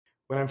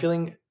when I'm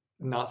feeling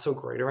not so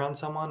great around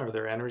someone or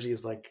their energy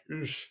is like,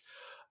 oosh,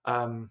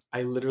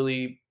 I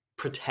literally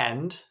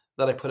pretend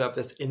that I put up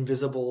this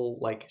invisible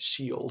like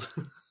shield.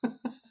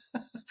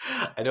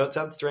 I know it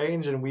sounds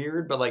strange and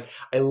weird, but like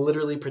I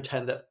literally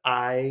pretend that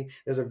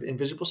there's an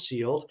invisible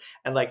shield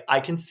and like I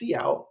can see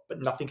out,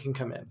 but nothing can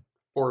come in,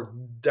 or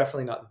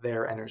definitely not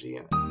their energy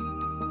in it.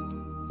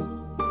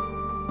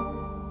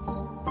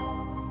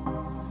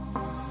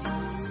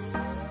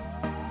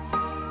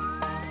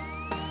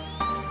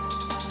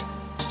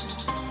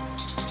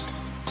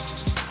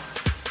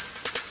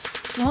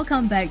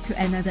 Welcome back to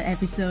another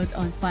episode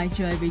on Find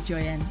Joy with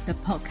Joyan, the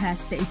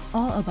podcast that is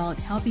all about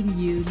helping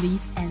you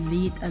live and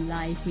lead a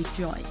life with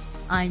joy.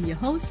 I'm your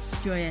host,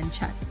 Joyan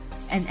Chan,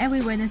 and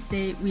every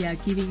Wednesday we are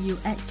giving you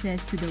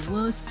access to the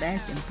world's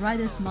best and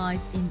brightest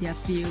minds in their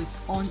fields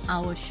on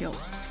our show.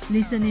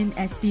 Listen in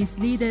as these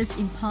leaders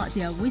impart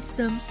their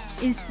wisdom,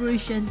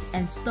 inspiration,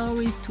 and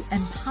stories to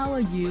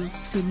empower you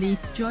to live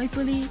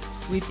joyfully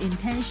with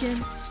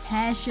intention,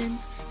 passion,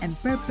 and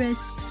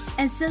purpose,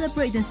 and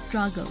celebrate the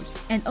struggles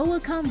and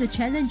overcome the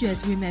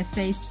challenges we may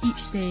face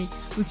each day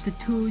with the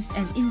tools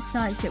and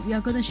insights that we are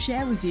going to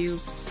share with you.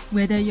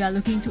 Whether you are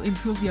looking to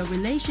improve your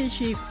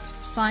relationship,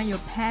 find your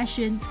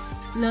passion,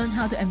 learn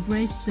how to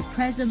embrace the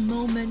present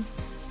moment,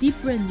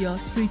 deepen your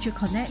spiritual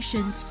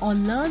connections, or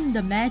learn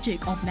the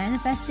magic of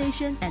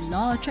manifestation and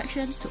law of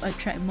attraction to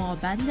attract more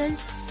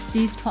abundance,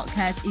 this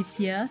podcast is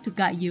here to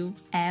guide you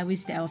every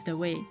step of the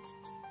way.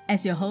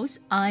 As your host,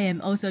 I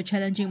am also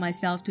challenging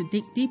myself to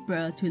dig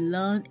deeper to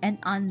learn and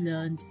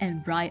unlearn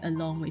and ride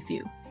along with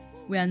you.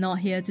 We are not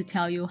here to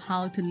tell you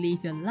how to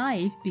live your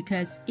life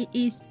because it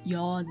is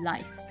your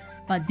life.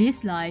 But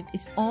this life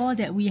is all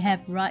that we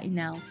have right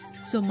now.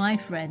 So my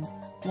friend,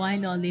 why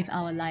not live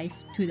our life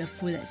to the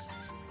fullest?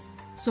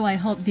 So I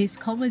hope these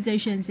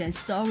conversations and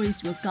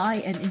stories will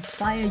guide and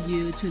inspire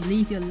you to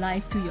live your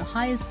life to your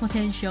highest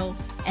potential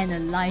and a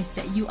life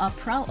that you are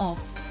proud of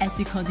as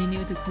you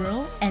continue to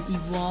grow and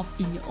evolve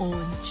in your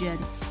own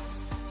journey.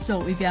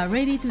 So if you are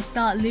ready to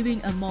start living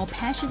a more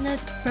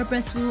passionate,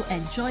 purposeful,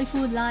 and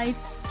joyful life,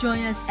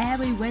 join us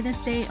every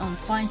Wednesday on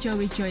Find Joy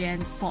with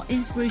Joyan for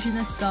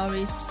inspirational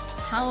stories,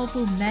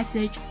 powerful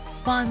message,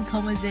 fun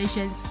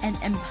conversations, and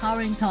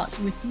empowering thoughts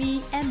with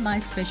me and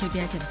my special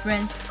guests and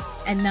friends.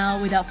 And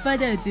now, without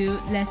further ado,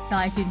 let's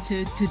dive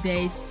into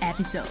today's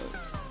episode.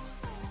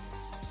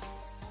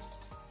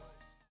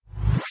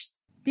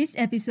 This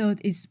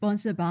episode is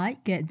sponsored by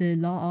Get the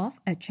Law of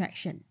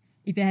Attraction.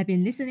 If you have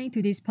been listening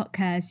to this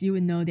podcast, you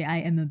will know that I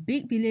am a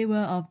big believer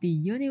of the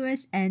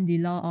universe and the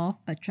law of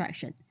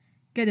attraction.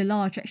 Get the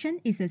Law of Attraction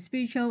is a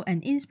spiritual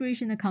and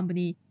inspirational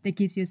company that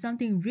gives you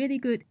something really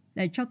good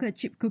like chocolate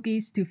chip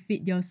cookies to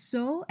feed your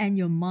soul and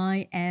your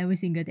mind every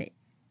single day.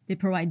 They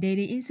provide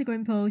daily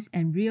Instagram posts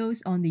and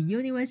reels on the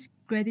universe,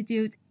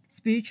 gratitude,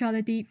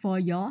 spirituality for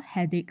your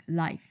headache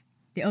life.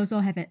 They also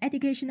have an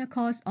educational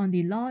course on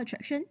the Law of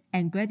Attraction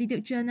and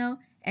Gratitude Journal,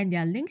 and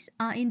their links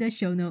are in the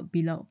show note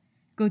below.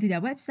 Go to their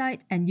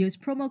website and use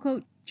promo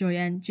code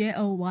Joyan,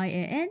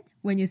 Joyan,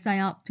 when you sign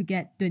up to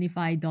get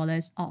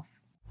 $25 off.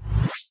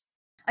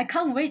 I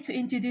can't wait to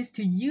introduce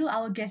to you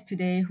our guest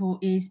today, who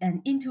is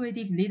an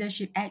intuitive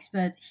leadership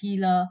expert,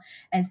 healer,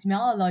 and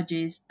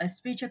smellologist, a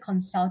spiritual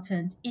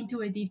consultant,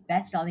 intuitive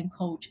best-selling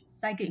coach,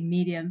 psychic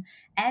medium,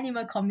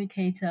 animal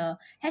communicator,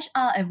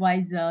 HR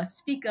advisor,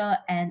 speaker,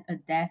 and a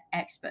deaf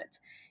expert.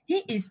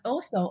 He is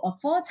also a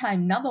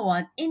four-time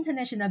 #1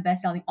 international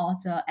best-selling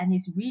author, and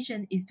his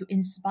vision is to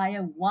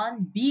inspire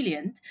 1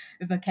 billion,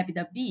 with a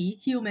capital B,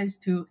 humans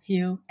to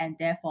heal and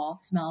therefore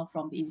smile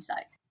from the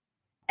inside.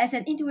 As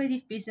an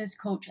intuitive business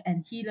coach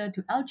and healer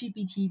to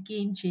LGBT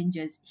game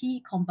changers, he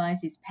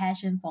combines his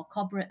passion for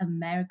corporate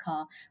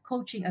America,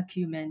 coaching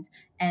acumen,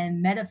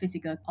 and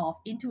metaphysical of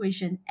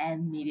intuition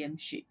and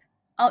mediumship.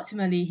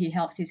 Ultimately, he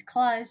helps his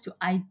clients to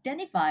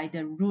identify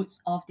the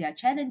roots of their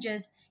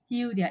challenges,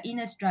 heal their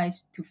inner strife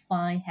to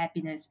find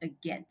happiness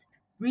again,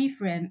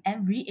 reframe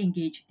and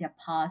re-engage their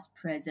past,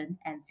 present,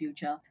 and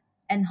future,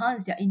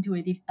 enhance their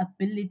intuitive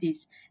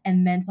abilities,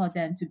 and mentor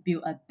them to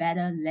build a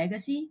better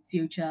legacy,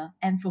 future,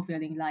 and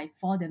fulfilling life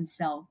for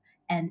themselves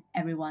and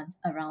everyone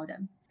around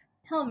them.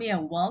 Help me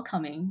in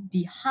welcoming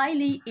the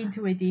highly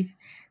intuitive,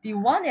 the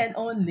one and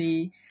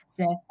only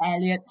Seth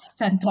Eliot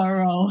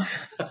Santoro.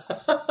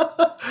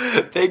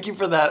 Thank you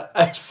for that.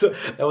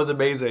 That was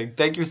amazing.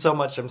 Thank you so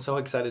much. I'm so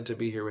excited to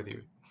be here with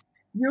you.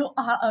 You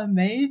are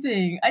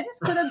amazing. I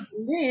just couldn't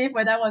believe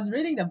when I was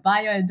reading the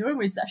bio and doing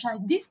research, like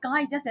this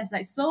guy just has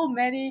like so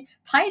many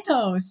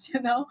titles,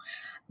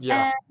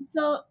 Yeah. And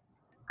so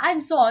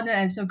I'm so honored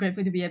and so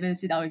grateful to be able to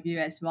sit down with you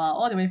as well,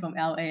 all the way from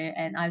LA.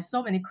 And I have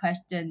so many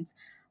questions.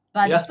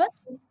 But the Yeah.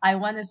 first thing I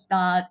want to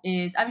start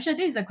is, I'm sure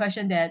this is a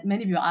question that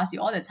many people ask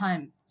you all the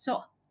time.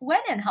 So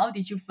when and how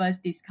did you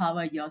first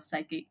discover your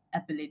psychic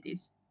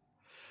abilities?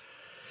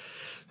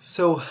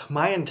 So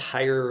my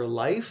entire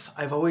life,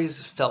 I've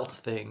always felt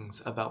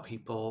things about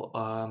people.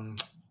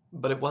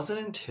 But it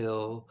wasn't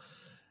until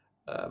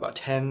about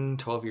 10,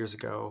 12 years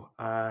ago,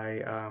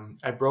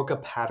 I broke a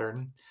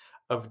pattern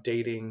of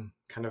dating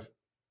kind of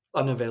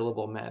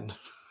unavailable men.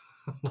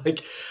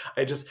 Like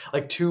I just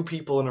like two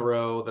people in a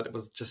row that it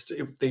was just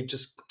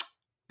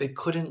they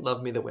couldn't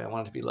love me the way I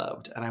wanted to be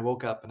loved. And I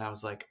woke up and I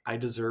was like, I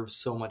deserve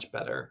so much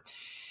better.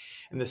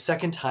 And the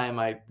second time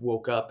I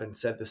woke up and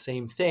said the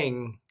same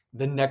thing,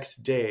 the next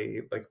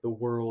day, like the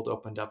world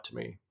opened up to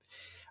me.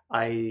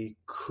 I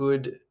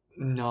could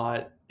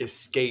not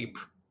escape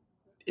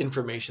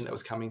information that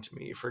was coming to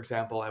me. For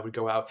example, I would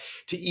go out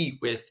to eat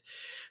with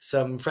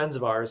some friends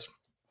of ours,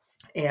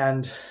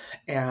 and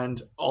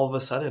all of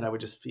a sudden I would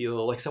just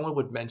feel like someone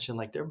would mention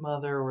like their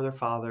mother or their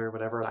father or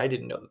whatever, and I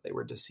didn't know that they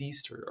were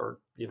deceased or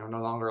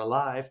no longer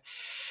alive.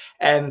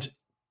 And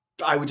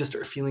I would just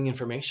start feeling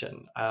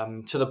information,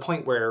 to the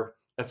point where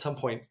at some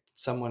point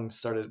someone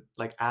started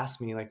like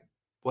ask me like,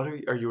 what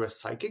are you a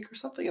psychic or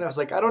something? And I was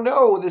like, I don't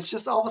know, this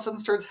just all of a sudden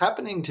starts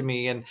happening to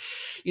me. And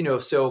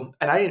so,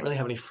 and I didn't really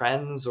have any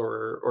friends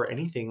or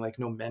anything, like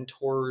no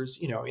mentors.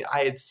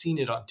 I had seen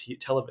it on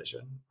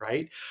television,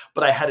 right?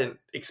 But I hadn't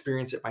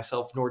experienced it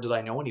myself, nor did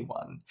I know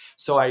anyone.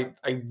 So I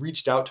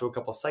reached out to a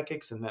couple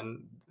psychics, and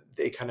then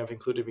they kind of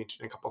included me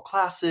in a couple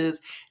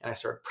classes, and I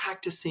started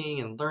practicing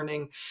and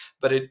learning.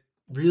 But it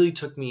really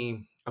took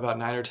me about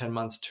 9 or 10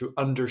 months to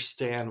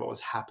understand what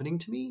was happening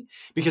to me,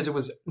 because it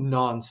was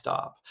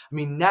nonstop. I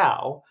mean,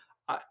 now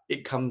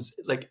it comes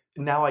like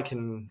now I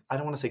don't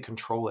want to say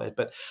control it,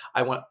 but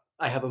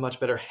I have a much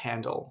better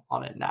handle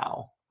on it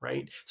now,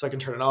 right? So I can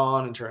turn it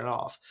on and turn it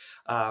off.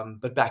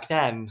 But back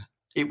then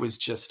it was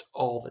just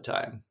all the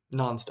time,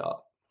 nonstop.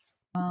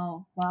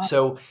 Wow, wow.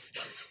 So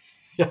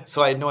yeah,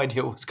 so I had no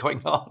idea what was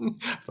going on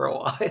for a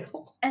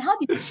while. And how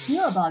did you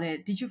feel about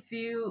it? Did you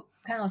feel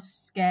kind of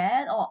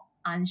scared or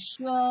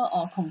unsure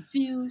or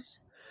confused?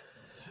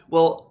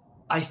 Well,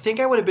 I think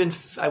I would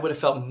have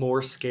felt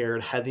more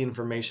scared had the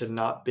information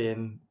not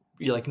been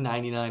like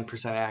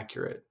 99%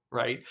 accurate,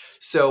 right?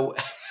 So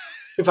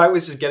if I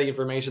was just getting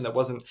information that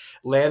wasn't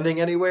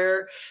landing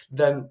anywhere,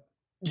 then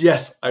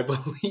yes, I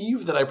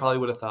believe that I probably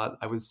would have thought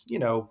I was,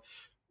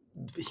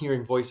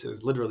 hearing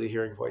voices, literally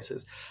hearing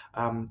voices.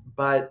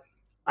 But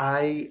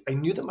I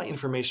knew that my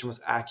information was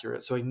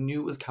accurate, so I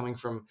knew it was coming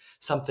from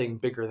something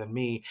bigger than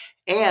me.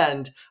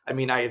 And I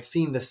mean, I had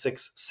seen The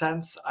Sixth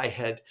Sense. I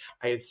had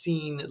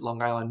seen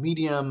Long Island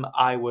Medium.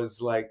 I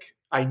was like,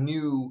 I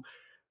knew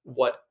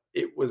what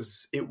it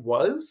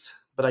was,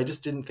 but I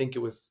just didn't think it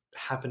was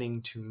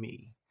happening to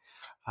me.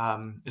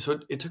 So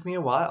it took me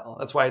a while.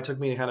 That's why it took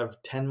me kind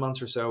of 10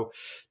 months or so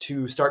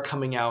to start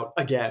coming out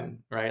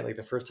again, right? Like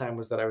the first time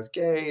was that I was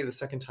gay. The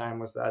second time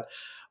was that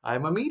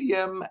I'm a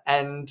medium.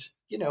 And,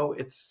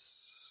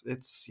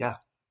 yeah.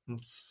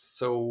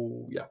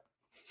 So, yeah.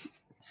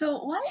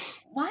 So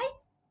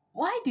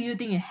why do you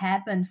think it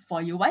happened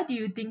for you? Why do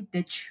you think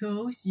they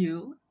chose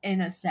you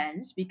in a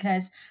sense?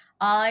 Because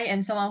I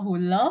am someone who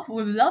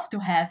would love to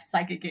have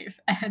psychic gift,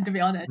 and to be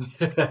honest,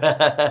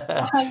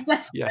 I'm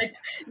just Yeah. like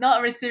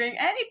not receiving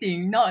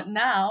anything, not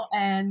now.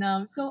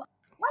 And so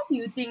why do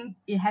you think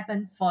it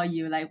happened for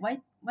you? Like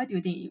why do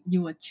you think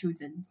you were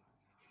chosen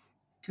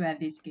to have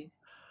this gift?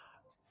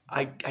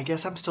 I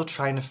guess I'm still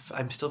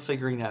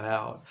figuring that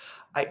out.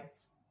 I,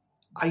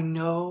 I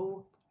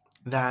know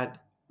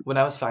that when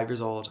I was 5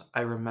 years old,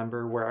 I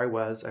remember where I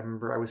was. I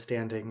remember I was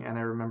standing, and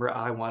I remember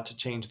I want to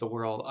change the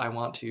world. I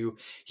want to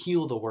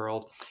heal the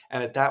world.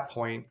 And at that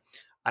point,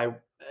 I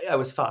I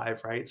was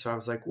five, right? So I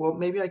was like, well,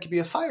 maybe I could be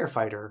a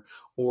firefighter,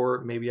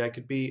 or maybe I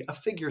could be a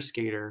figure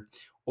skater,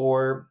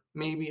 or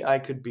maybe I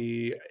could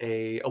be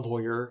a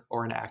lawyer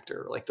or an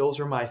actor. Like those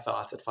were my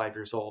thoughts at 5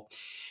 years old,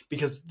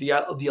 because the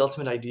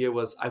ultimate idea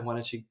was I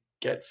wanted to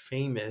get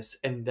famous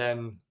and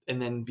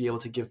then be able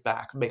to give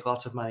back, make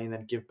lots of money, and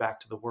then give back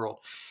to the world.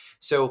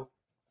 So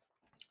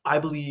I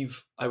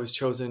believe I was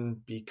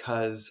chosen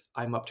because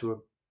I'm up to a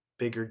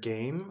bigger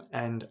game,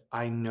 and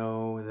I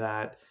know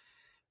that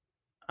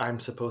I'm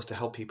supposed to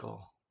help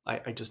people.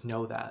 I just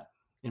know that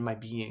in my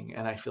being,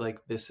 and I feel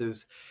like this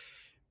is,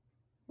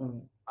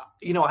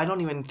 I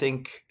don't even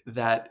think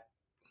that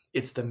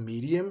it's the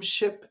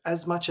mediumship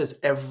as much as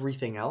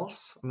everything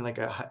else. I mean, like,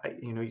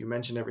 you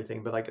mentioned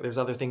everything, but like, there's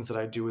other things that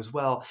I do as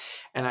well,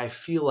 and I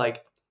feel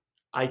like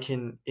I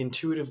can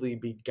intuitively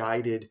be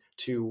guided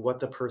to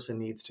what the person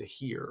needs to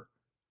hear,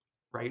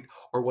 right?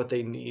 Or what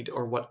they need,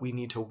 or what we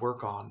need to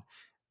work on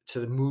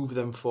to move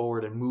them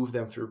forward and move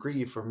them through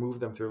grief, or move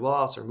them through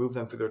loss, or move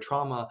them through their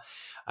trauma,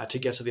 to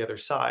get to the other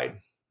side,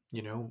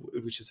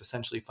 which is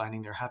essentially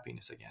finding their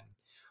happiness again.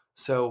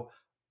 So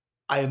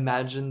I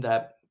imagine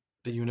that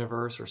the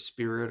universe or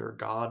spirit or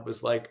God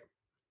was like,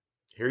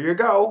 here you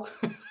go.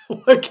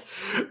 Like,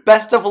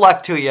 best of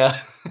luck to you,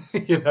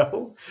 you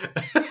know?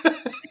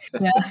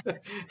 Yeah.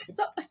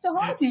 So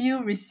how do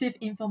you receive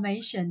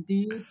information? Do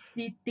you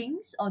see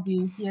things or do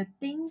you hear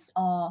things,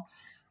 or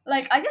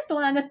like I just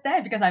don't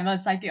understand because I'm a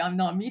psychic, I'm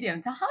not a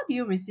medium. So how do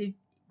you receive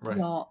Right.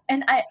 your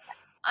and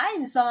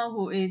I'm someone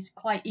who is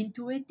quite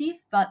intuitive,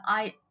 but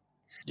someone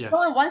Yes.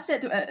 once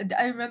said to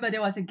I remember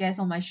there was a guest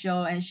on my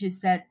show and she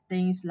said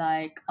things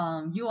like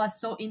you are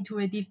so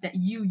intuitive that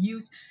you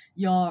use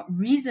your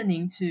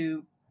reasoning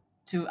to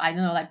to, I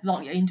don't know, like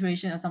block your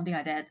intuition or something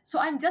like that. So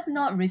I'm just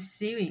not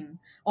receiving,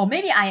 or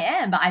maybe I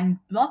am, but I'm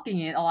blocking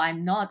it, or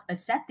I'm not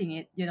accepting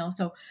it, you know.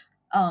 So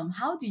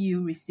how do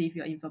you receive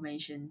your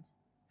information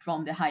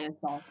from the higher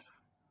source?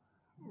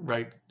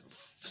 Right.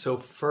 So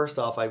first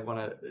off, I want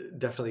to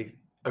definitely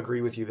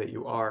agree with you that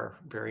you are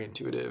very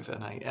intuitive,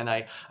 and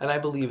I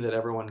believe that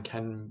everyone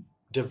can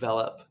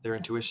develop their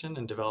intuition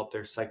and develop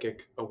their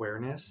psychic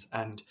awareness,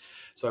 and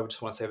so I would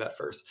just want to say that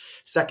first.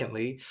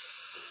 Secondly,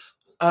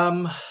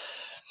 um,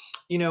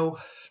 you know,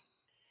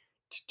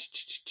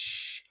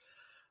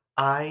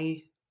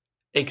 I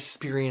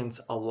experience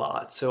a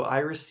lot. So I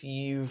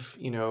receive,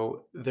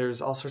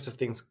 there's all sorts of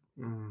things.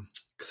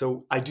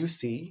 So I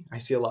see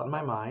a lot in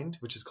my mind,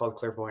 which is called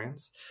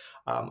clairvoyance.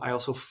 I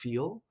also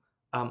feel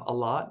a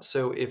lot.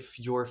 So if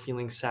you're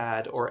feeling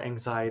sad or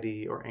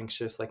anxiety or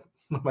anxious, like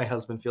when my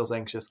husband feels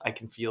anxious, I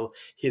can feel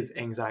his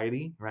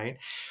anxiety, right?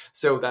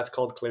 So that's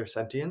called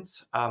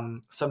clairsentience.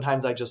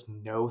 Sometimes I just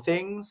know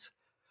things.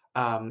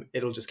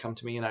 It'll just come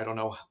to me and I don't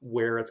know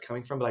where it's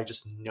coming from, but I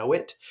just know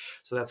it.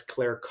 So that's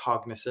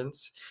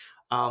claircognizance.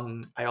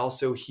 I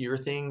also hear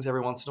things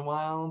every once in a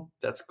while.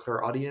 That's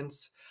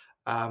clairaudience.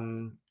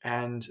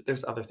 And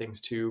there's other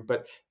things too,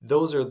 but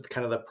those are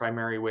kind of the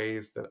primary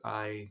ways that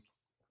I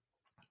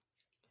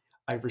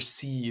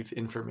receive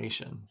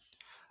information.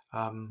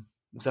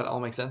 Does that all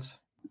make sense?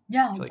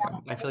 Yeah,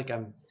 I feel like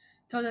I'm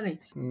totally.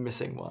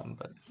 missing one,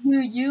 but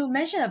You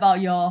mentioned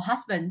about your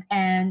husband,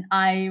 and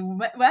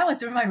when I was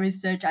doing my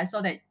research, I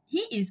saw that he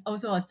is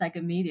also a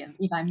psychic medium,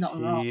 if I'm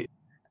not wrong. he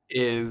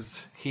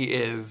is,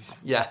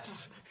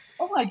 yes.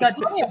 Oh my god,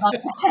 tell me about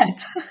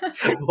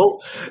that.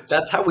 Well,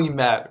 that's how we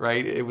met,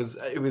 right? It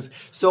was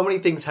so many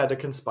things had to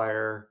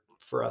conspire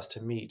for us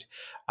to meet.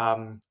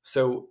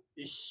 So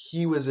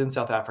he was in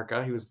South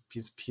Africa.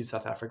 He's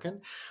South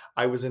African.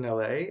 I was in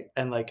LA,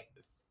 and like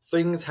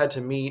things had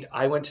to meet.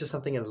 I went to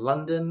something in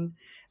London,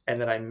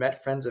 and then I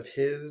met friends of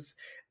his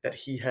that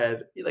he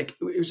had. Like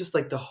it was just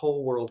like the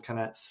whole world kind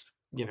of,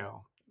 you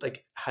know,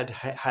 like had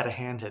a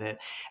hand in it.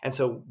 And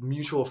so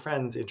mutual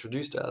friends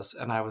introduced us,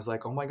 and I was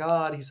like, oh my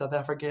god, he's South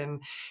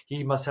African,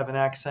 he must have an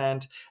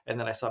accent. And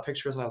then I saw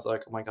pictures and I was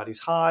like, oh my God, he's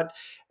hot.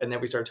 And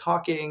then we started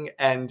talking.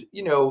 And,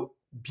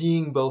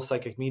 being both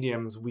psychic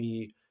mediums,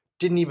 we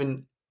didn't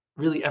even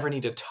really ever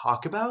need to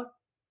talk about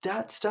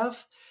that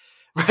stuff,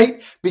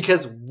 right?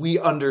 Because we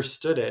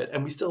understood it.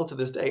 And we still to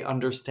this day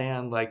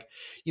understand, like,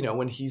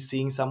 when he's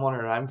seeing someone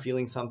or I'm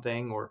feeling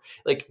something, or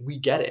like we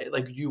get it.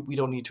 Like we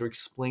don't need to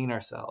explain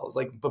ourselves.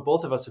 Like, but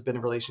both of us have been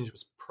in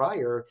relationships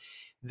prior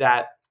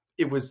that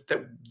it was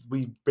that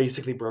we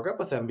basically broke up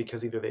with them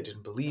because either they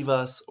didn't believe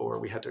us or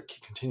we had to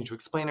continue to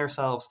explain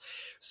ourselves.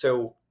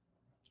 So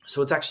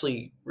it's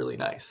actually really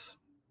nice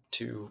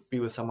to be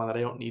with someone that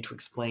I don't need to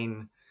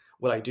explain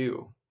what I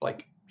do.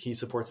 Like he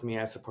supports me,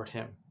 I support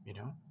him.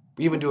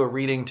 We even do a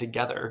reading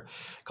together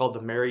called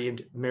the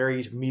Married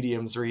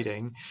Mediums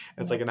reading.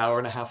 It's like an hour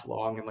and a half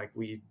long, and like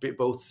we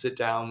both sit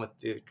down with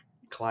the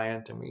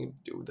client and we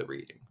do the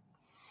reading.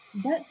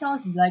 That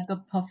sounds like a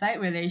perfect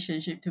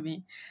relationship to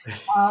me.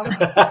 Um,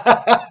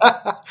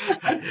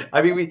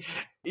 I mean, we.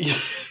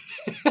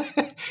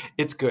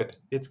 It's good.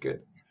 It's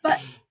good. but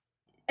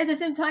at the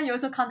same time, you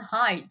also can't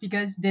hide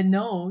because they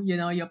know,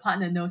 your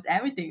partner knows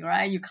everything,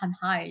 right? You can't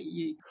hide.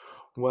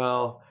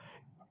 Well,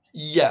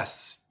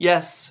 yes,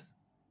 yes,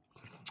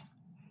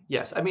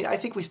 yes. I mean, I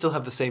think we still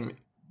have the same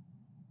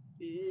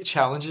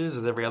challenges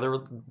as every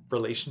other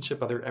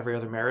relationship, every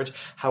other marriage.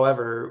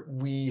 However,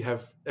 we've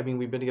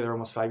been together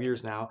almost 5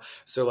 years now.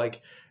 So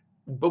like,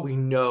 but we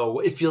know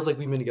it feels like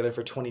we've been together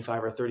for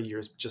 25 or 30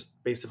 years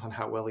just based upon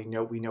how well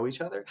we know each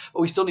other.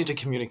 But we still need to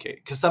communicate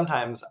because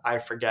sometimes I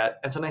forget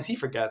and sometimes he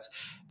forgets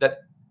that,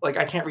 like,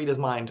 I can't read his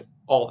mind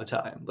all the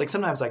time. Like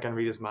sometimes I can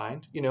read his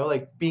mind,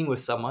 like being with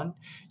someone,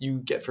 you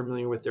get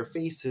familiar with their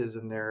faces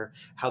and their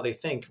how they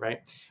think, right?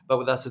 But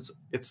with us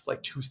it's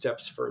like two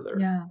steps further,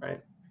 Yeah,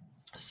 right?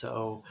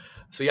 So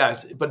yeah,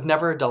 but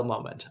never a dull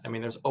moment. I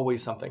mean, there's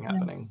always something yeah.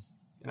 happening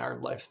in our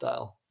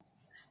lifestyle.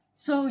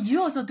 So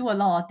you also do a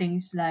lot of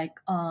things like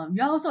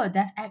you're also a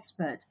deaf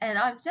expert, and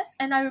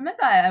I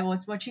remember I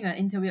was watching an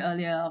interview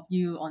earlier of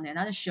you on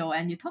another show,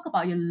 and you talk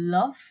about you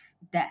love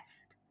deaf,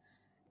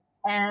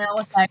 and I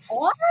was like,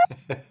 what?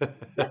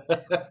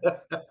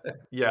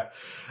 Yeah.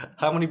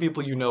 How many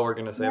people are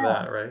going to say Yeah.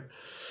 that, right?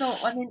 So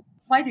I mean,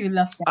 why do you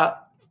love that? Uh,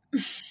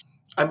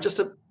 I'm just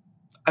a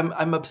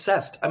I'm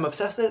obsessed. I'm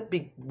obsessed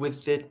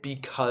with it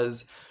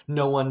because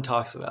no one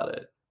talks about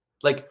it.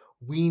 Like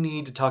we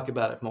need to talk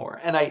about it more.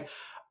 And I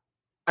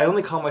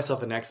only call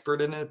myself an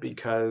expert in it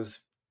because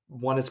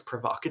one, it's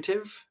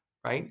provocative,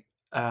 right?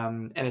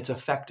 And it's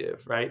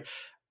effective, right?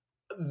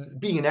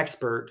 Being an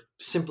expert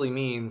simply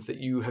means that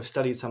you have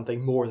studied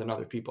something more than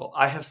other people.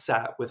 I have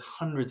sat with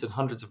hundreds and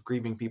hundreds of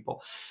grieving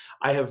people.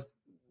 I have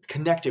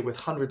connected with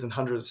hundreds and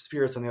hundreds of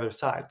spirits on the other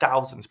side,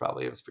 thousands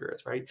probably of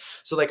spirits, right?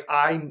 So like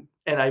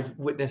I've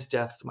witnessed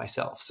death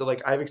myself. So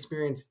like I've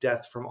experienced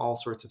death from all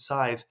sorts of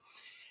sides,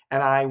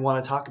 and I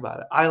want to talk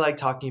about it. I like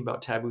talking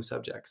about taboo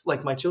subjects.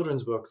 Like my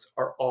children's books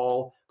are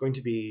all going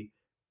to be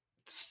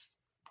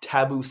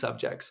taboo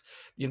subjects,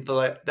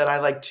 that I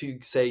like to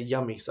say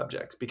yummy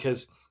subjects,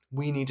 because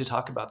we need to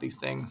talk about these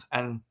things.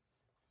 And,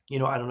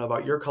 I don't know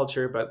about your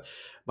culture, but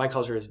my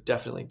culture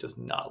definitely does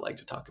not like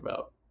to talk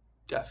about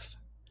death.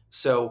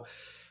 So,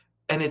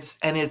 and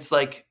it's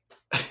like,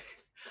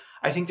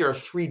 I think there are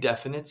three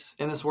definites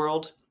in this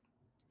world: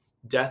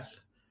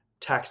 death,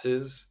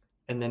 taxes,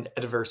 and then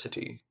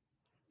adversity.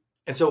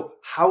 And so,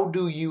 how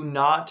do you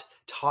not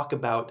talk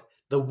about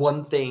the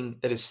one thing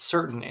that is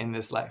certain in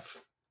this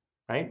life,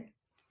 right?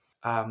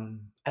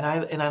 And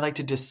I like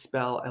to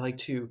dispel. I like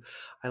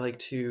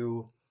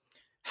to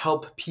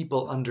help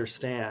people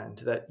understand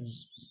that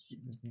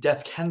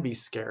death can be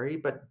scary,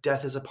 but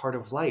death is a part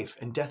of life,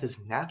 and death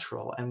is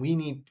natural, and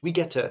we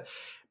get to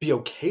be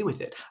okay with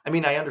it. I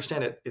mean, I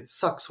understand it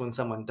sucks when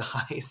someone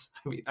dies.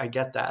 I mean, I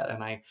get that,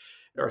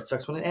 or it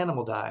sucks when an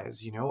animal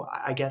dies.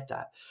 I get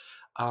that.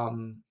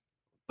 Um,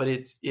 but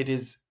it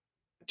is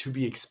to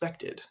be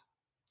expected.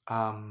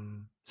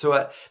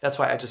 So that's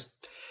why I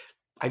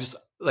just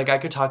like, I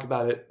could talk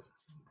about it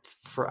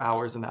for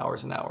hours and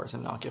hours and hours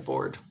and not get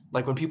bored.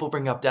 Like, when people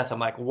bring up death, I'm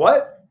like,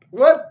 what?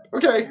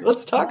 Okay,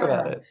 let's talk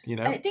about Yeah. it.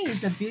 I think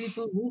it's a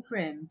beautiful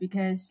reframe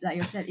because, like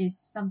you said, it's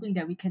something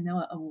that we can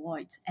never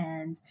avoid,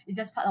 and it's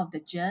just part of the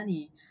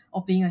journey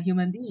of being a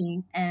human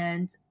being.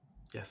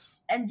 Yes,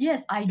 And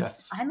yes,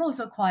 yes, I'm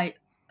also quite.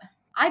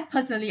 I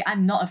personally,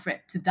 I'm not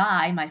afraid to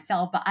die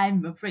myself, but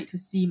I'm afraid to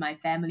see my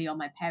family or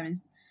my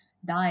parents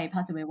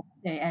pass away one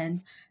day.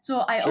 And so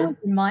I always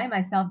sure, remind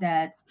myself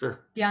that sure.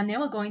 they are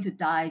never going to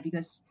die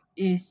because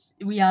is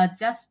we are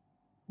just,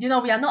 we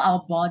are not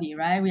our body,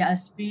 right? We are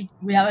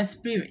a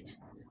spirit.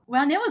 We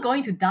are never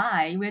going to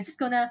die. We're just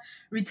gonna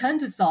return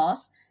to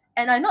source.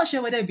 And I'm not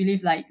sure whether you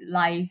believe like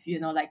life,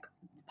 like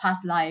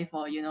past life,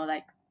 or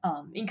like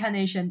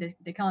incarnation,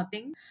 that kind of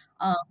thing.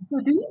 So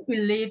do you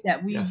believe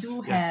that we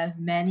do Yes, yes, have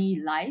many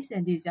lives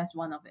and this is just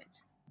one of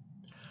it?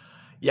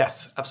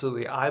 yes,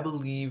 absolutely. I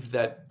believe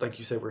that, like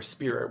you said, we're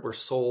spirit, we're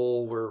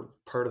soul, we're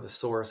part of the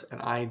source,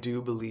 and I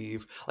do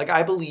believe, like,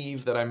 I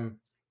believe that I'm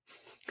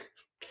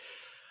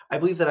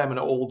an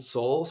old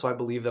soul, so I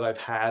believe that I've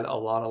had a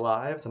lot of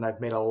lives and I've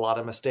made a lot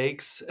of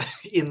mistakes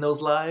in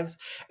those lives,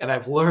 and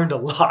I've learned a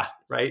lot,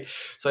 right?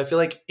 So I feel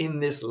like in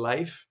this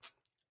life,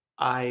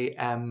 I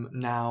am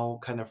now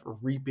kind of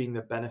reaping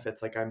the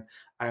benefits. Like, I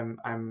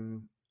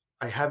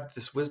have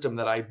this wisdom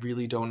that I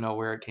really don't know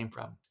where it came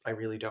from. I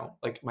really don't.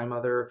 Like, my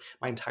mother,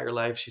 my entire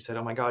life, she said,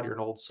 "Oh my God, you're an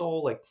old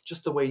soul. Like,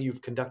 just the way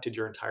you've conducted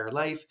your entire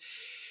life,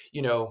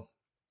 you know,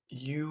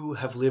 you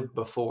have lived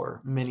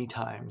before many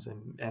times."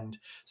 And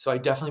so I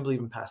definitely believe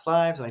in past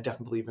lives, and I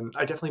definitely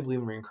believe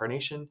in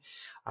reincarnation.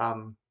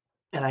 Um,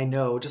 and I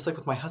know, just like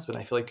with my husband,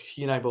 I feel like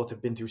he and I both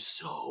have been through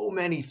so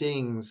many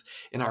things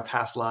in our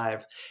past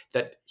lives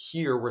that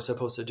here we're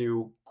supposed to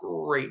do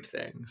great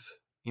things.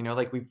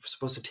 Like, we're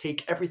supposed to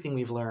take everything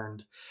we've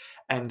learned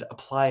and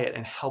apply it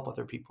and help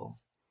other people.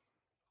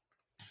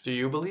 Do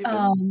you believe in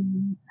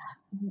Um,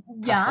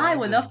 yeah, past I lives?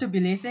 would love And to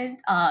believe and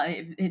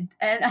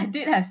I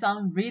did have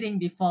some reading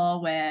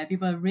before where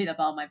people read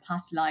about my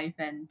past life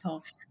and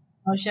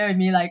share with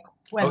me like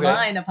who am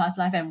I okay, in the past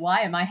life and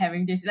why am I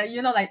having this, like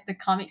like the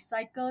karmic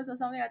cycles or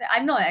something like that.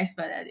 I'm not an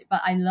expert at it,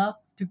 but I love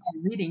to get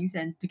readings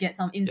and to get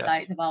some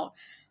insights yes, about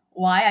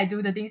why I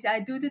do the things that I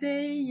do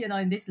today,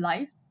 in this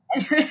life.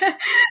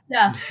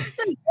 Yeah,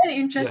 so it's very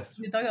interesting yes,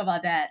 to talk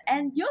about that.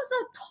 And you also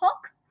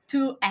talk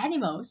to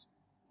animals,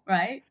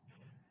 right?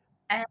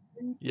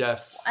 And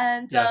yes,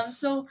 yes.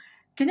 so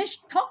can you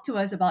talk to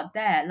us about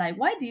that? Like,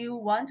 why do you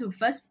want to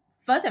first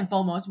and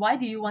foremost, why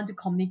do you want to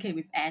communicate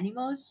with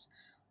animals?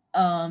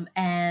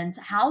 And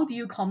how do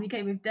you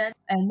communicate with them?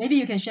 And maybe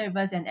you can share with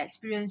us an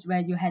experience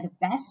where you had the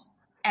best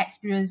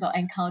experience or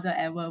encounter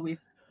ever with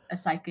a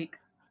psychic.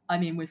 I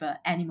mean, with an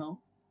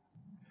animal.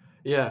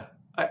 Yeah,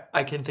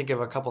 I can think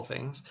of a couple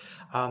things.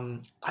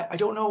 I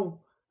don't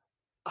know.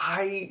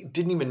 I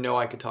didn't even know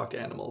I could talk to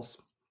animals.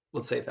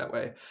 Let's say it that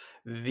way.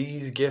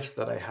 These gifts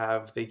that I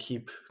have, they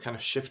keep kind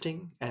of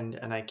shifting, and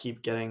I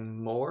keep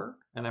getting more,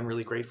 and I'm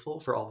really grateful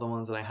for all the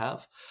ones that I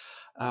have.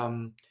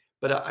 Um,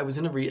 but I was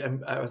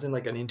in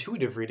like an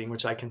intuitive reading,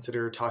 which I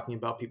consider talking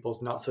about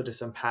people's not so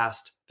distant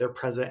past, their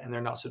present, and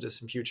their not so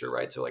distant future,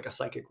 right? So, like, a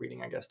psychic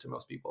reading, I guess, to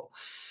most people.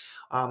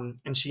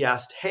 And she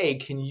asked, "Hey,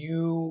 can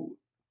you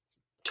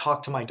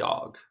talk to my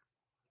dog?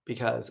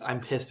 Because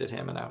I'm pissed at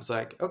him." And I was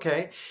like,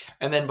 "Okay."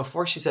 And then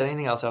before she said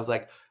anything else, I was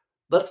like,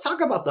 "Let's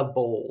talk about the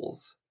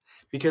bowls."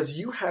 Because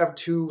you have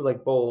two,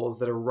 like, bowls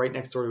that are right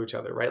next door to each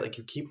other, right? Like,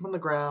 you keep them on the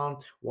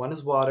ground. One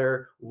is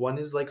water, one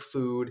is like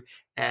food.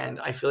 And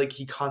I feel like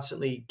he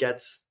constantly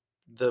gets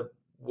the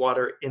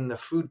water in the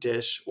food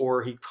dish,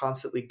 or he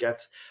constantly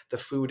gets the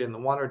food in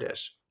the water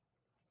dish.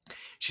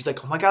 She's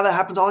like, "Oh my God, that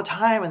happens all the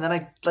time." And then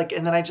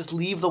I just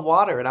leave the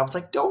water. And I was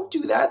like, "Don't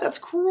do that. That's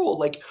cruel.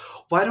 Like,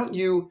 why don't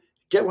you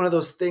get one of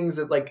those things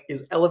that, like,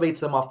 is elevates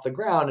them off the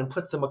ground and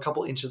puts them a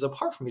couple inches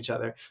apart from each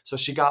other?" So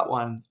she got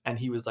one, and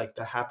he was like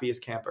the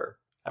happiest camper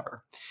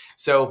ever.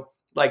 So,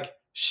 like,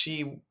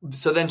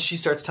 so then she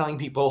starts telling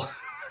people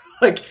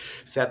like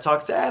Seth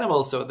talks to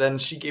animals. So then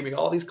she gave me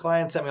all these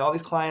clients, sent me all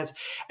these clients,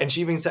 and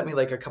she even sent me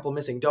like a couple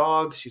missing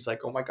dogs. She's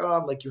like, oh my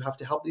God, like you have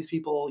to help these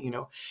people, you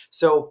know?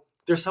 So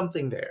there's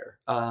something there.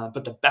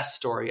 But the best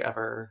story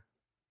ever,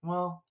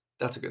 well,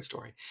 that's a good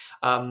story.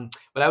 When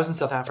I was in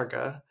South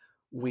Africa,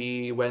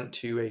 we went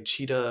to a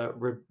cheetah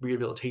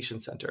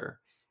rehabilitation center.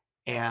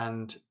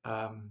 And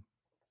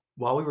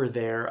while we were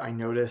there, I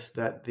noticed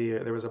that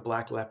there was a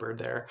black leopard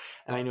there,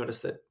 and I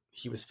noticed that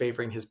he was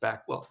favoring his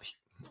back. Well,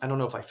 I don't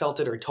know if I felt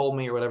it or he told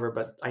me or whatever,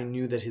 but I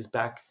knew that his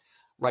back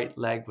right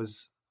leg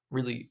was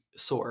really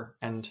sore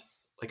and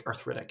like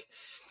arthritic.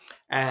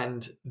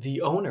 And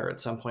the owner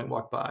at some point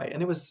walked by,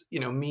 and it was, you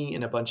know, me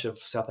and a bunch of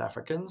South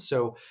Africans.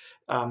 So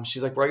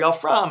she's like, "Where are y'all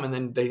from?" And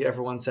then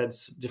everyone said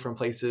different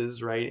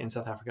places, right, in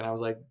South Africa. And I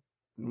was like,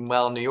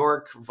 well, New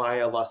York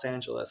via Los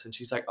Angeles. And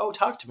she's like, oh,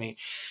 talk to me.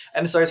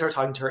 And so I started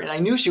talking to her, and I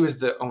knew she was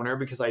the owner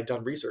because I had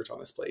done research on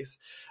this place.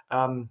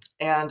 And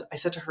I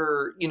said to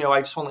her, you know,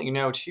 I just want to let you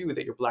know too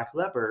that your black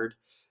leopard,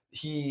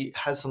 he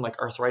has some like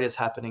arthritis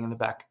happening in the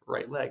back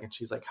right leg. And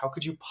she's like, how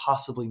could you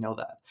possibly know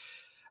that?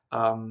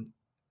 Um,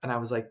 and I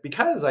was like,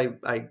 because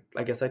I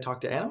guess I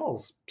talk to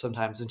animals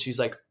sometimes. And she's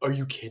like, are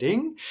you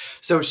kidding?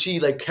 So she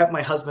like kept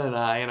my husband and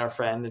I and our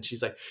friend, and she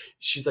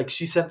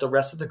sent the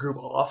rest of the group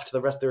off to the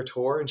rest of their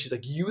tour, and she's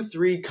like, you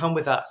three come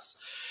with us.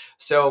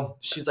 So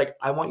she's like,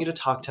 I want you to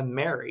talk to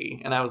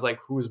Mary. And I was like,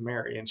 who's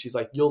Mary? And she's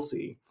like, you'll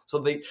see.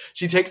 So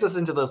she takes us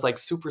into this like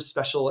super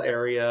special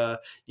area,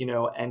 you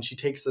know, and she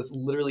takes us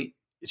literally,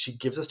 she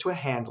gives us to a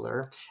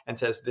handler and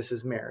says, this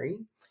is Mary.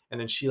 And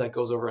then she like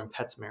goes over and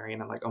pets Mary,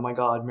 and I'm like, oh my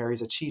God,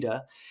 Mary's a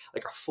cheetah,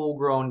 like a full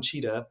grown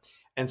cheetah.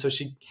 And so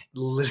she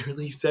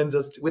literally sends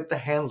us with the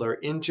handler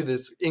into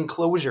this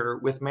enclosure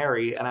with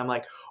Mary, and I'm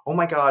like, oh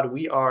my God,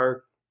 we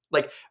are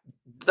like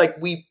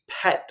we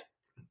pet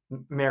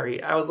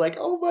Mary. I was like,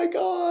 oh my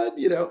God,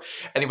 you know.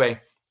 Anyway,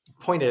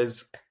 point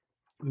is,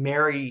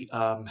 Mary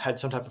had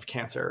some type of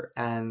cancer,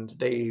 and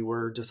they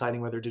were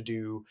deciding whether to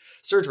do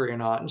surgery or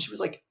not. And she was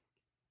like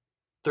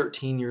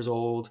 13 years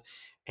old.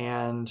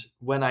 And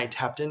when I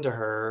tapped into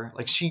her,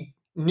 like she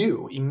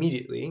knew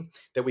immediately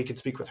that we could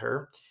speak with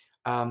her.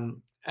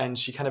 And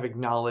she kind of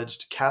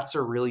acknowledged cats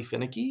are really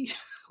finicky.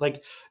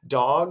 Like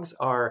dogs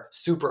are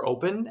super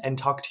open and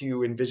talk to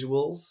you in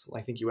visuals.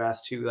 I think you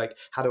asked too, like,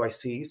 how do I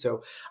see?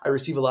 So I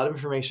receive a lot of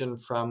information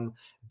from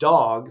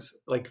dogs,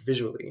 like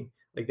visually,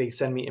 like they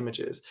send me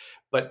images,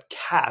 but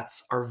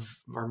cats are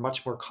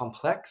much more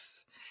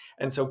complex.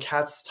 And so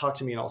cats talk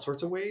to me in all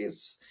sorts of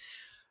ways.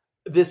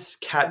 This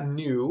cat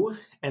knew,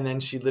 and then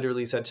she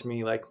literally said to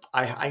me, like,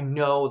 I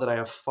know that I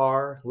have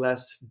far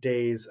less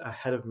days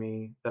ahead of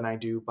me than I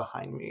do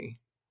behind me.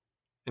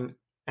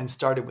 And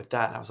started with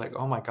that. And I was like,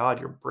 oh my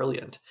God, you're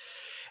brilliant.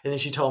 And then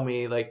she told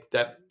me like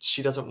that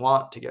she doesn't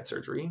want to get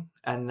surgery,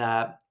 and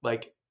that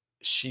like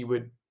she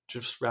would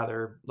just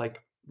rather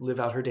like live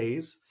out her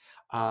days.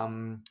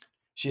 Um,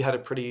 she had a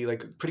pretty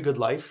good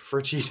life for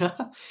a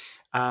cheetah.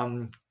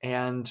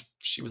 And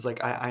she was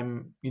like,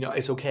 I'm, you know,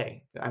 it's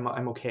okay.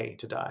 I'm okay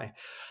to die.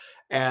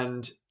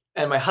 And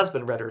my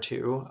husband read her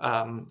too.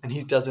 And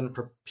he doesn't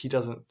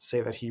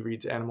say that he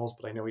reads animals,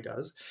 but I know he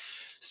does.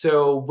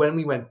 So when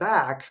we went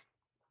back,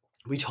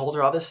 we told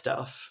her all this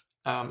stuff.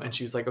 And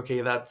she was like, okay,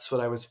 that's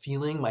what I was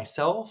feeling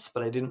myself,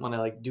 but I didn't want to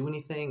like do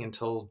anything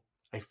until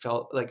I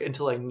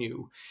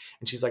knew.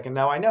 And she's like, and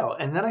now I know.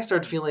 And then I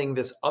started feeling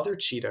this other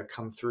cheetah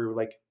come through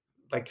like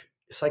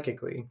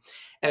psychically.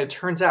 And it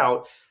turns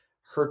out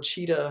her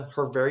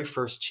very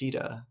first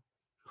cheetah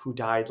who had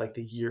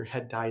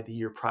died the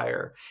year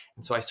prior.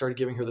 And so I started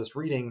giving her this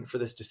reading for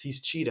this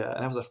deceased cheetah.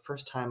 And that was the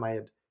first time I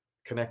had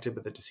connected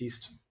with a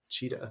deceased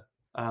cheetah.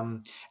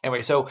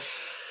 Anyway, so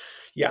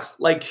yeah,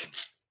 like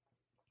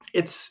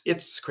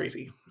it's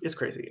crazy. It's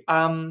crazy.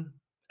 And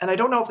I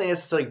don't know if they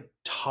necessarily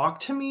talk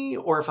to me,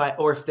 or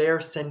if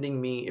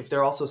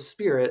they're also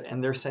spirit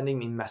and they're sending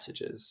me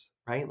messages,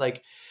 right?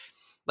 Like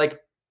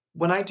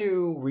when I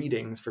do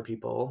readings for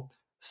people,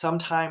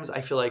 sometimes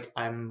I feel like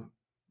I'm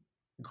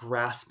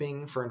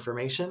grasping for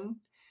information,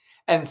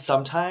 and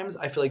sometimes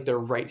I feel like they're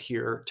right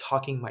here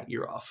talking my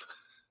ear off.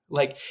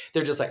 Like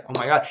they're just like, oh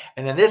my God,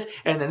 and then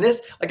this, and then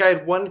this. Like I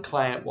had one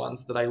client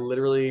once that I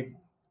literally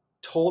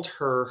told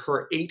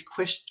her 8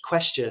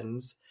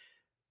 questions.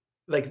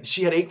 Like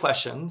she had 8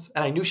 questions,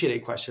 and I knew she had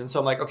 8 questions. So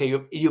I'm like, okay,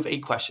 you have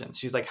 8 questions.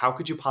 She's like, how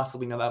could you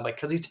possibly know that? I'm like,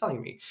 because he's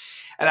telling me.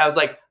 And I was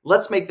like,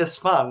 let's make this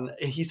fun.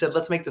 And he said,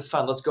 let's make this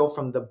fun. Let's go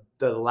from the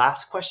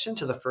last question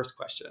to the first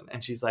question.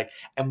 And she's like,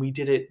 and we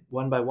did it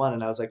one by one.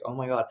 And I was like, oh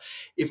my God,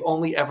 if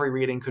only every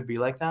reading could be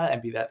like that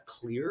and be that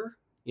clear,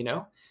 you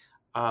know?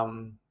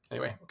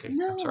 Anyway, okay. I'm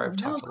sorry, No, I've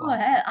no, talked a go lot.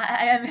 ahead.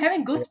 I am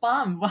having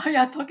goosebumps while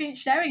you're talking,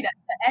 sharing that.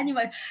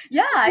 Anyway,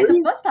 yeah, it's the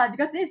Really? first time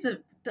because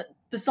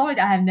the story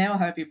that I have never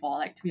heard before.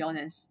 Like to be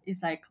honest,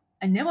 it's like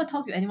I never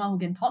talked to anyone who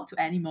can talk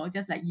to animals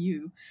just like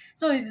you.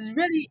 So it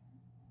really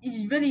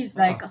is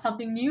like Oh,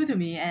 something new to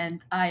me,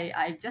 and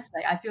I just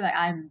like I feel like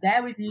I'm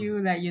there with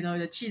you, like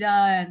the cheetah,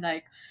 and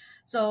like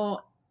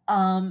so.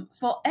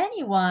 For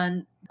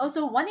anyone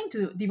also wanting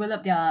to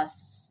develop their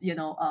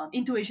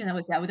intuition, I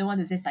would say, I wouldn't want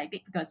to say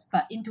psychic,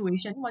 but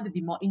intuition, want to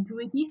be more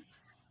intuitive.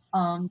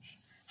 um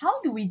how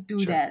do we do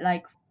Sure. that?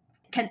 Like,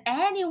 can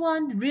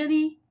anyone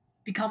really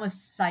become a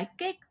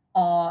psychic?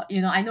 Or,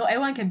 I know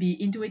everyone can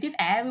be intuitive,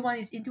 everyone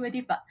is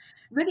intuitive, but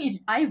really, if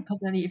I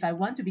personally, if I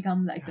want to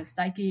become like Yeah. a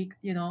psychic,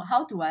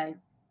 how do I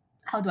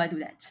do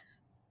that?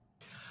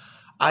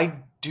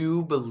 I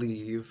do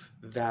believe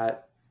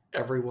that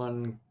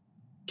everyone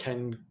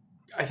can,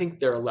 I think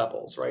there are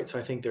levels, right? So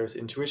I think there's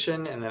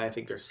intuition, and then I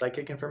think there's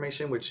psychic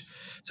information, which,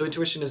 so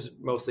intuition is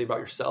mostly about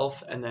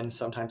yourself and then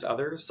sometimes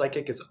others.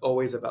 Psychic is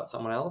always about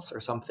someone else or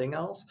something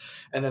else.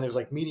 And then there's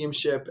like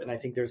mediumship, and I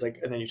think there's like,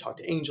 and then you talk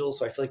to angels.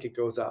 So I feel like it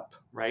goes up,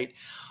 right?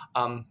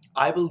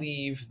 I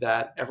believe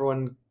that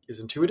everyone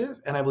is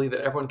intuitive, and I believe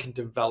that everyone can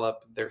develop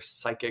their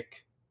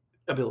psychic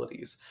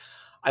abilities.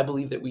 I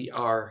believe that we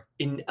are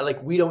in,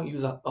 like, we don't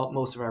use up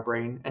most of our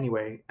brain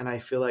anyway. And I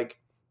feel like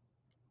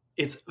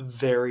it's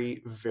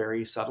very,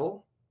 very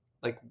subtle.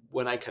 Like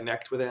when I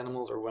connect with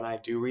animals or when I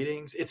do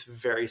readings, it's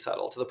very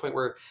subtle to the point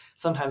where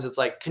sometimes it's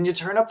like, can you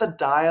turn up the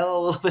dial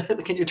a little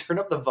bit? Can you turn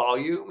up the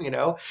volume?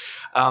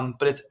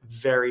 But it's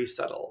very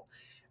subtle.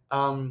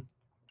 Um,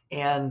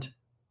 and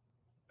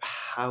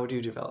how do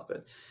you develop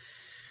it?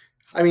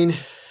 I mean,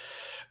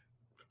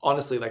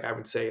 honestly, like I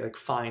would say, like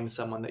find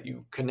someone that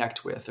you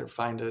connect with, or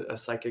find a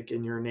psychic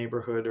in your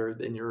neighborhood or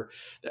in your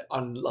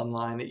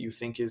online that you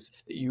think is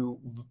that you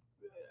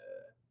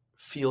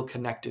feel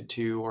connected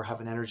to or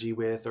have an energy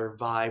with or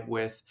vibe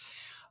with,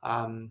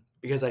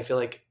 because I feel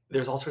like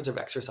there's all sorts of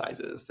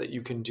exercises that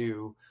you can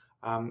do.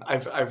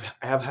 I've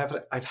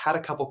had a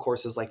couple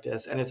courses like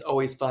this, and it's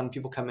always fun.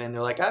 People come in,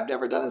 they're like, I've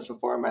never done this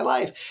before in my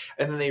life,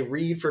 and then they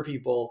read for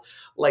people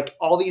like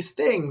all these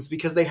things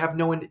because they have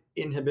no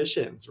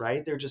inhibitions,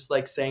 right? They're just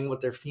like saying what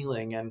they're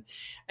feeling,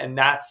 and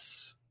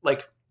that's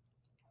like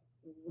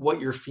what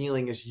you're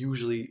feeling is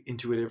usually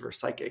intuitive or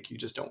psychic. You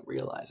just don't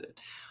realize it.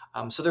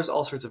 So there's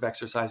all sorts of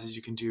exercises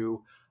you can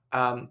do.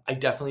 I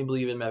definitely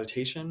believe in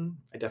meditation.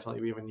 I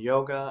definitely believe in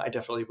yoga. I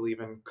definitely believe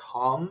in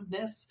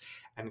calmness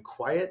and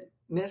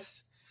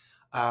quietness,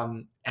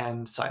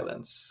 and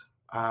silence.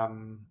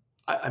 I'm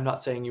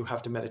not saying you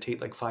have to meditate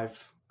like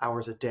 5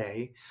 hours a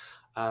day,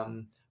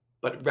 um,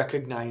 but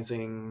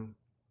recognizing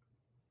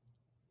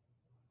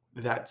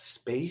that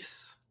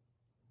space,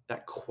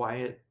 that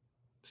quiet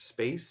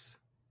space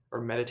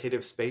or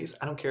meditative space.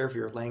 I don't care if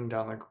you're laying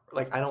down,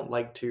 like I don't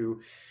like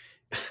to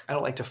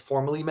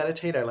formally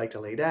meditate. I like to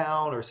lay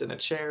down or sit in a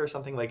chair or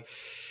something like,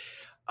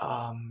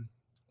 um,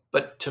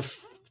 but to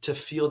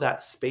feel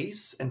that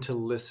space and to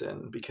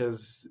listen,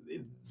 because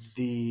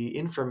the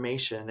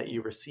information that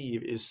you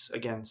receive is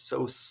again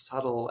so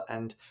subtle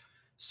and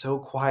so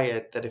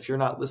quiet that if you're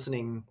not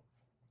listening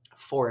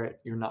for it,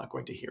 you're not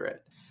going to hear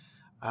it.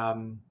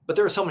 But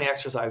there are so many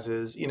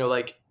exercises,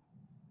 like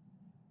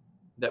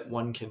that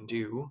one can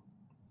do.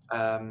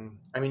 I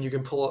mean, you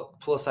can pull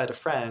aside a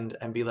friend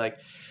and be like,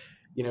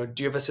 do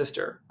you have a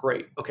sister?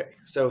 Great. Okay.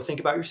 So think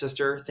about your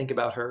sister, think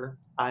about her.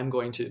 I'm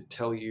going to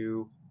tell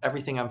you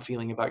everything I'm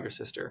feeling about your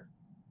sister,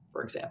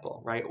 for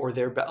example, right? Or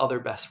their other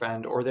best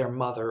friend, or their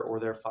mother, or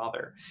their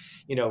father,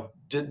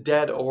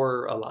 dead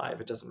or alive,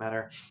 it doesn't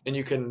matter. And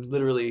you can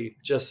literally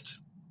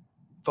just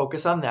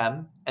focus on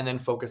them and then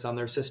focus on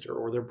their sister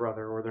or their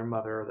brother or their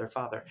mother or their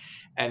father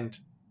and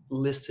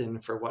listen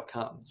for what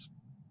comes.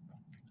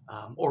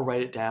 Or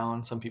write it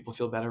down. Some people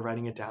feel better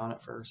writing it down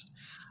at first,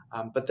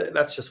 but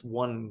that's just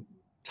one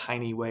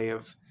tiny way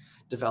of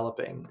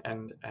developing.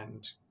 And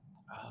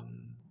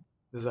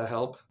does that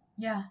help?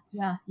 Yeah,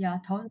 yeah, yeah,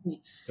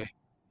 totally. Okay.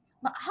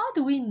 But how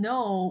do we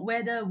know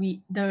whether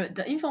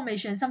the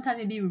information, sometimes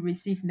maybe we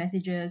receive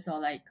messages, or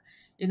like,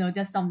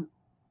 just some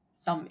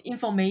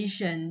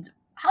information.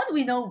 How do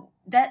we know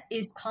that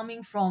is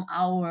coming from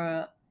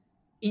our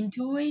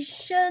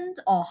intuition,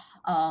 or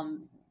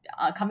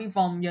coming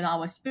from,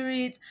 our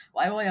spirit,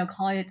 whatever you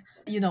call it?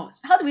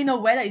 How do we know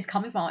whether it's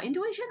coming from our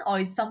intuition, or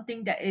it's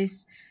something that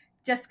is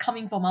just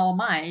coming from our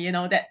mind,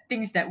 that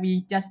things that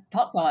we just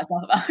talk to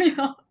ourselves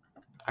about,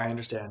 I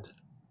understand.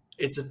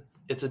 It's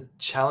a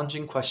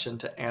challenging question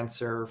to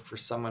answer for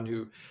someone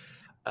who,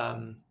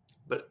 um,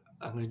 but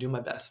I'm going to do my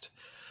best.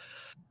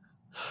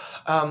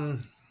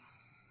 Um,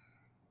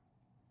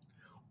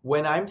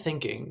 when I'm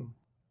thinking,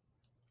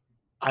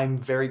 I'm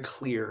very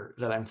clear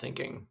that I'm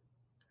thinking.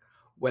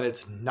 When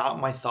it's not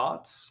my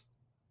thoughts,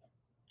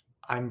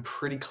 I'm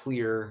pretty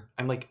clear.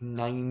 I'm like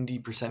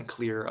 90%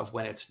 clear of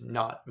when it's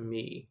not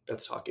me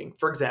that's talking.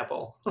 For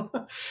example,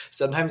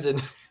 sometimes in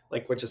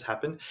like what just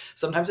happened,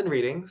 sometimes in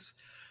readings,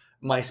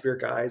 my spirit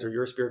guides or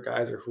your spirit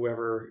guides or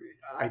whoever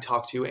I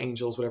talk to,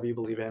 angels, whatever you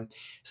believe in,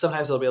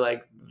 sometimes they'll be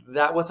like,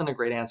 that wasn't a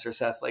great answer,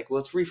 Seth. Like,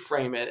 let's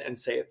reframe it and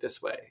say it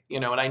this way,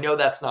 and I know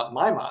that's not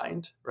my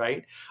mind,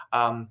 right?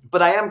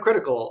 But I am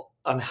critical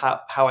on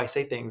how I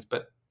say things.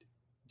 But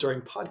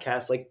during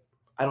podcasts, like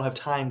I don't have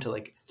time to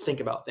like think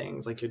about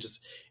things. Like I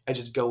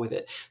just go with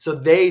it. So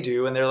they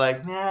do, and they're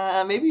like,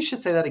 nah, maybe you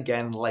should say that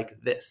again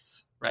like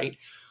this, right?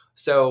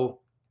 So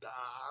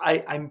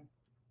I'm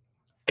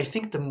I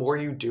think the more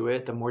you do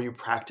it, the more you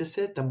practice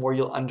it, the more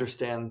you'll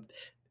understand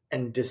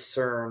and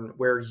discern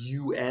where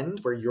you end,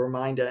 where your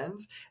mind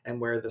ends, and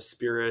where the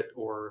spirit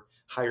or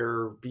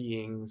higher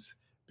beings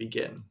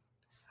begin.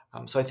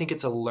 So I think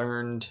it's a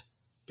learned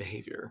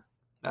behavior.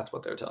 That's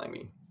what they're telling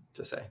me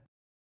to say.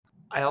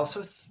 I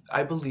also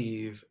I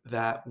believe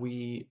that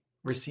we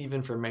receive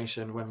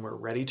information when we're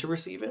ready to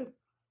receive it.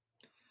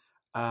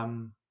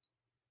 Um,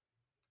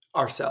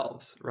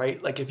 Ourselves,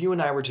 right? Like if you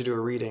and I were to do a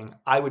reading,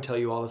 I would tell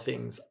you all the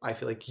things I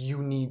feel like you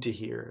need to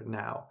hear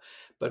now.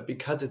 But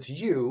because it's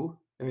you,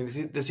 I mean,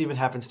 this even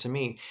happens to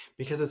me.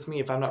 Because it's me,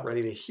 if I'm not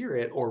ready to hear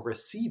it or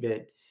receive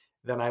it,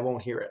 then I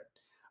won't hear it.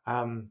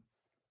 Um,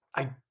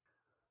 I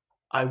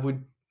I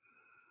would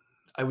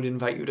I would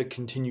invite you to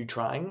continue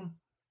trying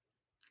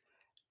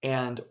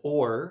and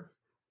or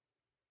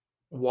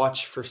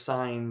watch for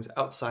signs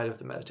outside of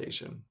the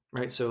meditation,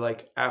 right? So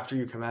like after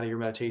you come out of your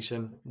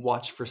meditation,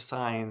 watch for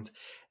signs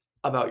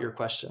about your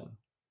question.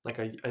 Like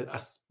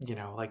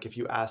like if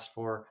you asked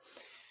for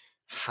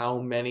how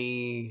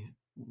many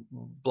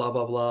blah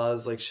blah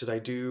blahs like should I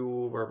do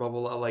or blah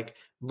blah blah, like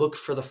look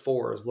for the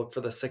fours, look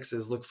for the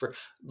sixes, look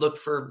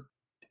for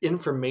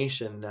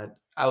information that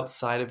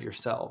outside of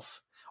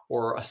yourself,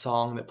 or a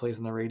song that plays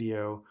on the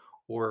radio,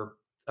 or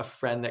a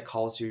friend that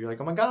calls you, you're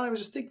like, oh my god, I was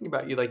just thinking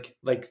about you,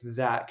 like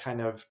that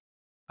kind of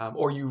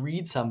or you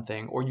read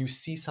something or you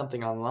see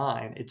something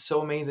online. It's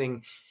so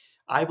amazing.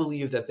 I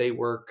believe that they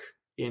work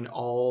in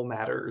all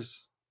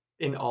matters,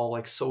 in all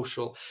like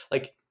social,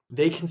 like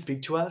they can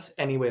speak to us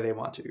any way they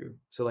want to.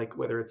 So like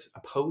whether it's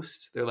a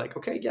post, they're like,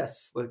 okay,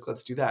 yes,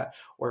 let's do that.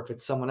 Or if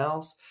it's someone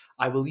else,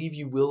 I believe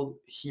you will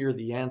hear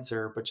the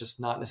answer, but just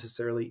not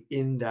necessarily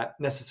in that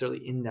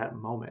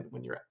moment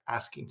when you're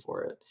asking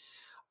for it,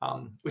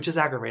 which is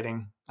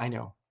aggravating. I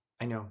know,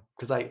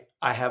 because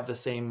I have the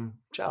same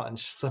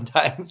challenge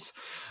sometimes.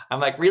 I'm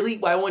like, really?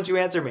 Why won't you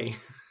answer me?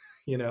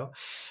 you know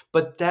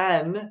but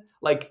then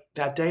like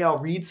that day I'll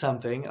read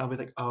something and I'll be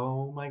like,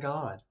 oh my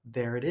god,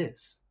 there it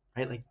is,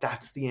 right? Like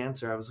that's the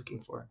answer I was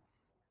looking for.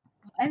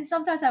 And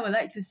sometimes I would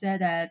like to say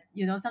that,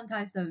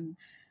 sometimes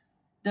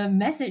the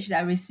message that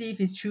I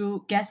receive is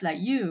through guests like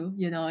you.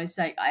 It's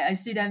like I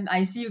see them,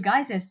 I see you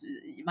guys as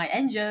my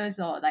angels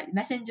or like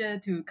messenger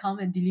to come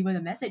and deliver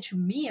the message to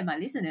me and my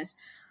listeners.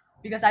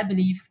 Because I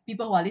believe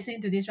people who are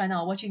listening to this right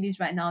now, watching this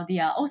right now, they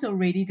are also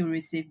ready to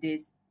receive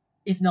this.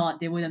 If not,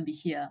 they wouldn't be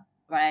here,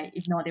 right?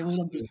 If not, they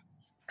wouldn't be Absolutely.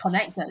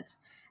 connected.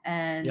 Yeah.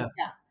 And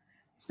yeah,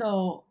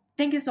 so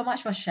thank you so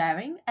much for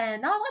sharing.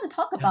 And now I want to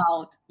talk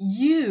about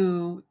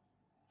you.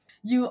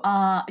 You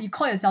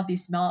call yourself the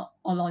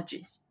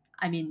smellologist.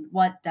 I mean,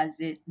 what does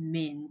it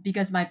mean?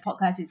 Because my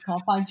podcast is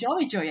called Find Joy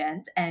with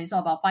Joyan, and it's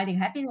all about finding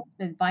happiness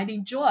and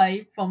finding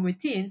joy from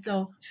within.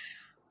 So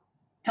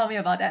tell me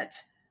about that.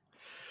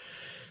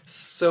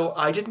 So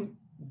I didn't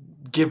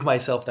give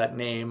myself that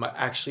name.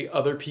 Actually,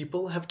 other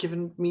people have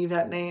given me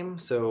that name.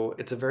 So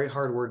it's a very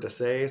hard word to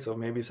say. So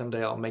maybe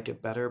someday I'll make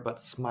it better. But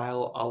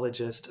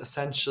smileologist,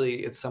 essentially,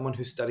 it's someone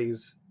who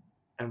studies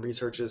and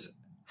researches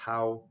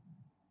how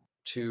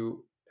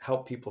to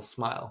help people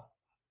smile.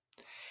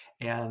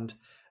 And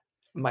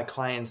my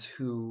clients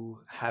who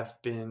have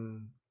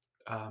been,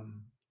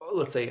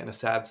 let's say, in a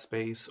sad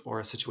space or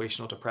a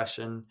situational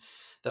depression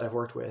that I've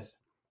worked with,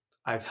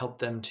 I've helped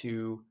them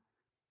to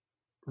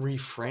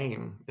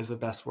reframe, is the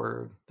best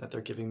word that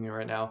they're giving me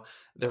right now,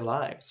 their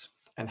lives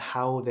and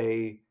how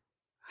they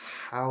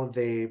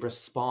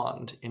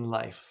respond in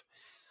life.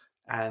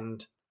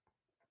 And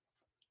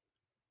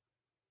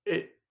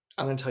it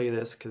I'm going to tell you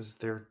this because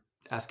they're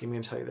asking me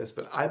to tell you this,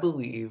 but I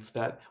believe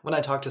that when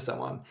I talk to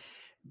someone,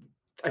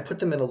 I put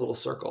them in a little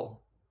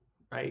circle,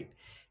 right?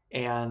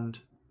 And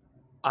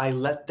I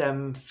let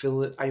them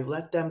fill it. I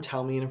let them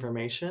tell me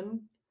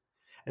information.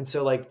 And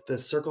so like the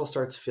circle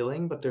starts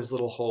filling, but there's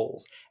little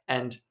holes.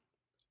 And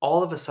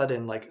all of a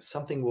sudden, like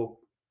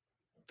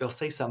they'll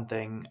say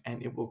something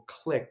and it will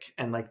click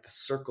and like the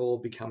circle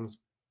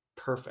becomes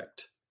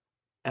perfect.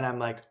 And I'm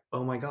like,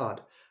 oh my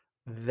God,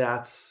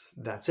 that's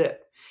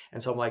it.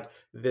 And so I'm like,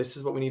 this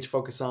is what we need to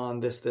focus on,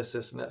 this,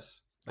 and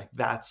this. Like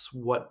that's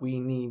what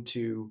we need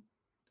to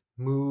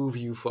move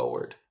you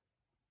forward,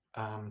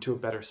 to a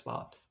better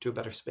spot, to a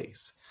better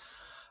space.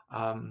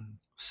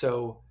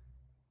 So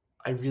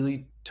I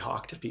really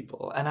talk to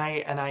people,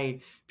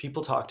 and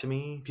people talk to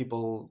me,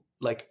 people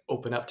like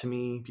open up to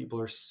me, people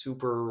are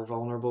super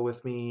vulnerable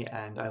with me,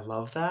 and I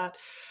love that.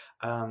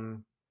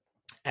 Um,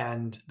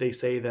 and they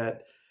say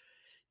that,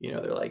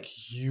 they're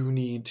like, you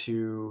need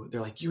to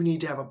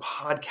have a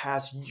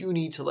podcast, you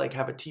need to like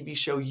have a TV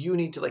show, you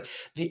need to like,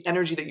 the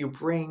energy that you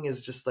bring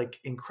is just like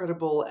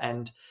incredible.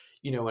 And,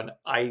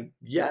 and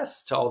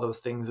yes to all those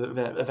things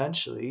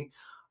eventually.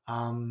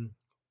 Um,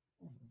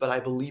 but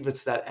I believe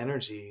it's that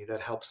energy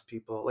that helps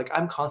people. Like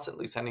I'm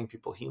constantly sending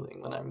people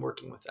healing when I'm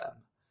working with them.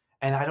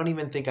 And I don't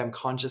even think I'm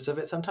conscious of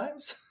it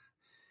sometimes.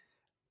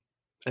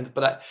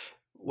 But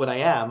when I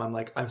am, I'm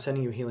like, I'm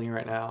sending you healing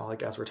right now,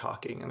 like as we're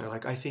talking. And they're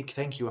like,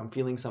 thank you, I'm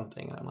feeling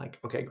something. And I'm like,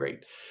 okay,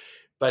 great.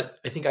 But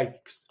I think I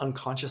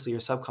unconsciously or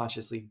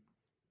subconsciously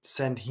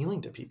send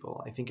healing to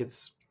people. I think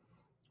it's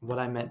what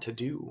I'm meant to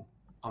do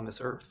on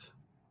this earth,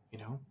 you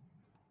know?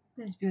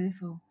 That's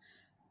beautiful.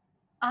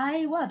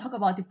 I want to talk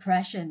about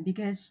depression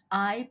because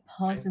I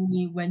Okay.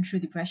 personally went through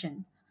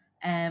depression,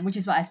 and which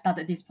is why I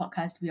started this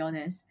podcast. To be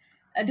honest,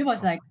 it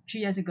was like Awesome.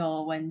 3 years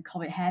ago when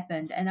COVID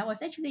happened, and I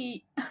was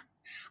actually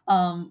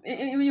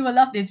you will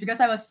love this because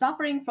I was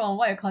suffering from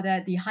what you call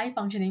that the high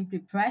functioning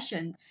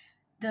depression.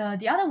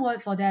 The other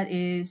word for that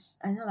is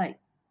I know like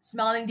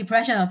smiling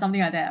depression or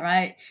something like that,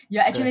 right?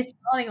 You're Okay. actually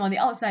smiling on the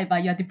outside,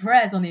 but you're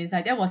depressed on the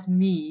inside. That was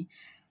me.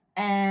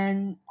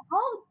 And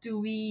how do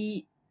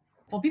we,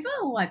 for people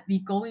who might be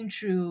going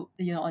through,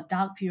 a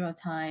dark period of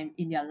time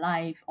in their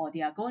life, or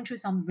they are going through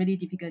some really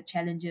difficult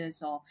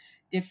challenges, or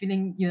they're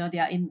feeling, they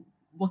are in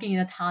working in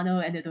a tunnel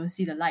and they don't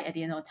see the light at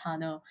the end of the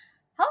tunnel.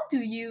 How do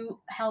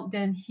you help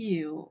them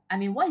heal? I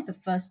mean, what is the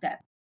first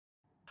step?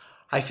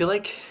 I feel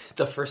like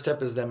the first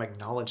step is them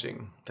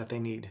acknowledging that they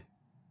need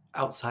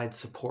outside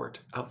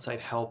support, outside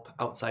help,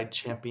 outside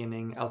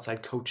championing,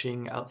 outside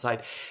coaching,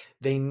 outside.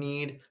 They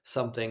need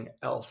something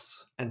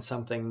else and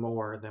something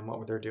more than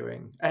what they're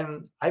doing.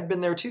 And I've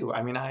been there too.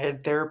 I mean, I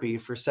had therapy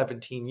for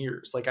 17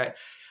 years. Like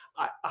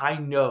I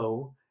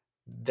know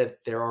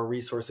that there are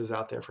resources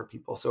out there for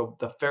people. So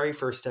the very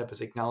first step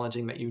is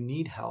acknowledging that you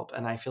need help.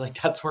 And I feel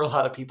like that's where a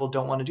lot of people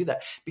don't want to do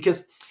that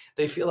because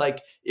they feel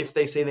like if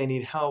they say they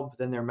need help,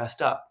 then they're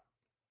messed up.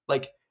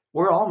 Like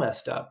we're all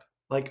messed up.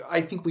 Like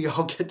I think we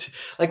all get to,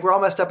 like we're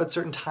all messed up at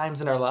certain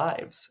times in our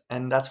lives.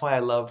 And that's why I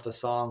love the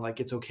song like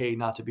it's okay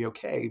not to be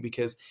okay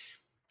because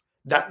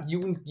that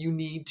you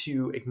need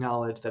to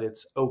acknowledge that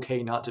it's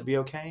okay not to be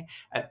okay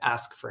and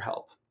ask for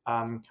help.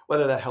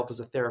 Whether that help is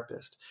a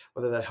therapist,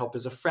 whether that help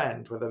is a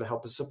friend, whether that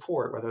help is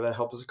support, whether that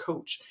help is a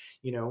coach,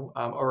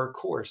 or a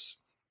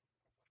course.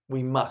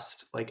 We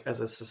must, like,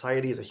 as a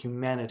society, as a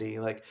humanity,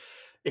 like,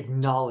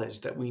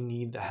 acknowledge that we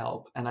need the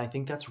help. And I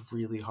think that's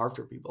really hard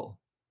for people.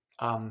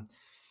 Um,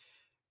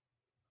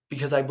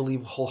 because I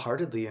believe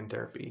wholeheartedly in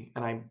therapy,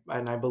 and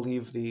I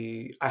believe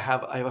I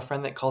have a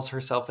friend that calls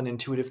herself an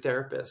intuitive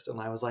therapist, and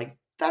I was like,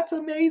 that's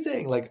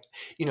amazing. Like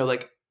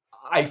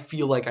I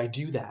feel like I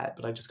do that,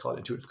 but I just call it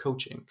intuitive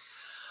coaching.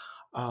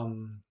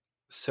 Um,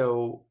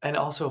 so and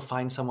also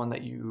find someone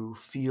that you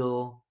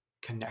feel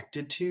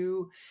connected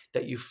to,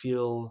 that you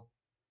feel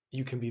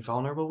you can be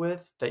vulnerable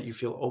with, that you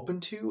feel open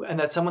to, and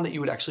that's someone that you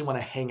would actually want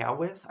to hang out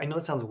with. I know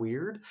that sounds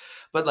weird,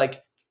 but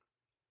like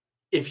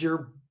if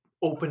you're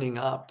opening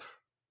up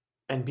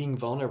and being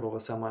vulnerable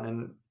with someone,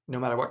 and no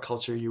matter what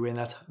culture you're in,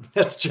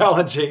 that's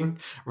challenging,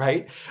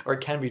 right? Or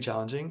it can be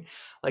challenging.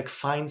 Like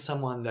find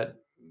someone that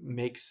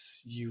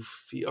makes you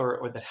feel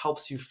or that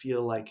helps you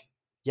feel like,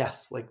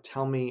 yes, like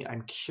tell me,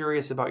 I'm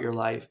curious about your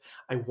life.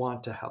 I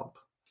want to help.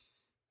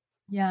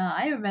 Yeah,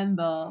 I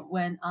remember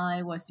when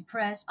I was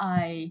depressed,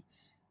 I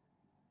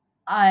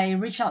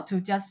reached out to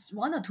just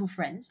one or two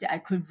friends that I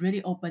could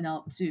really open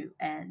up to,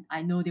 and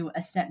I know they will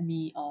accept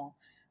me or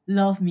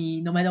love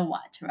me no matter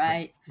what, Right.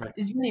 right? Right.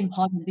 It's really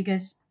important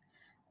because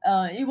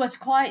it was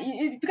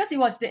quite because it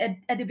was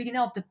at the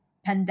beginning of the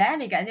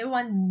pandemic, and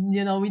everyone,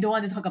 we don't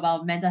want to talk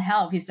about mental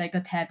health. It's like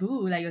a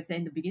taboo, like you said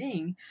in the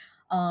beginning.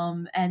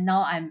 And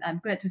now I'm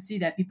glad to see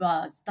that people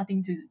are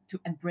starting to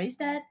embrace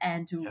that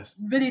and to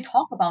Yes. really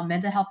talk about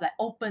mental health like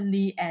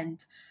openly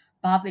and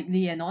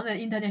publicly and on an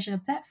international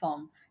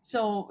platform. Yes.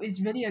 So it's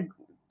really a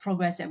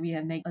progress that we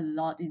have made a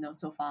lot,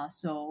 so far.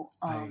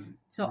 I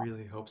So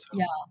really hope so.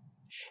 yeah.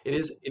 It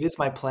is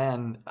my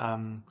plan.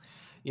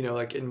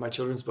 Like in my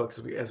children's books,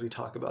 as we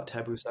talk about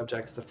taboo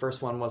subjects, the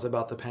first one was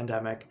about the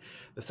pandemic.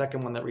 The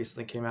second one that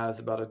recently came out is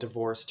about a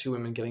divorce, two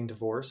women getting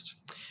divorced.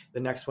 The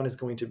next one is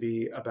going to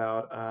be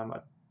about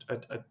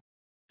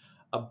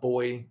a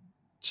boy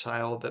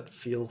child that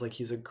feels like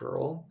he's a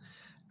girl,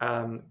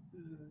 um,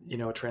 a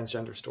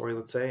transgender story,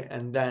 let's say,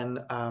 and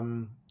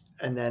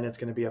then it's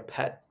going to be a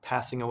pet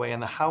passing away in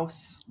the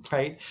house,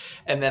 right?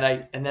 And then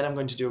I'm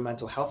going to do a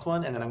mental health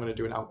one, and then I'm going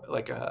to do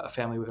like a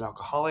family with an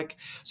alcoholic.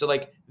 So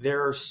like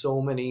there are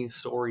so many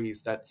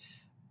stories that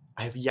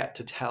I have yet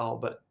to tell,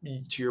 but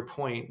to your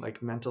point,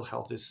 like mental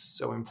health is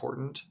so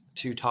important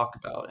to talk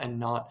about and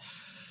not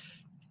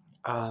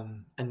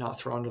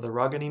throw under the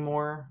rug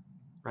anymore,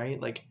 right?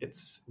 Like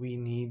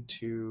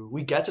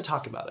we get to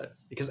talk about it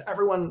because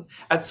everyone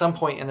at some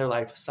point in their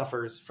life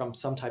suffers from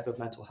some type of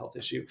mental health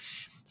issue,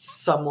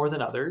 some more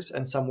than others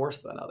and some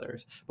worse than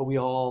others, but we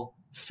all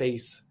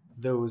face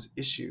those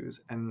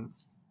issues. And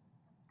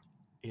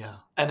yeah,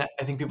 and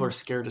I think people are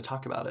scared to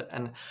talk about it.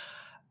 And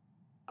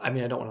I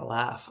mean, I don't want to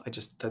laugh. I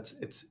just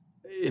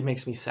it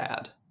makes me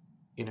sad,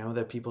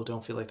 that people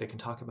don't feel like they can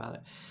talk about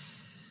it.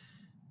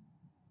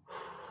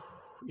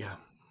 Yeah.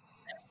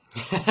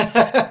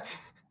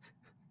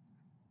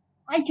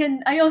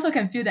 I also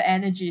can feel the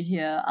energy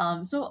here.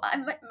 My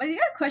other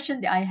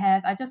question that I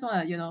have, I just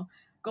want to,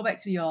 go back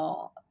to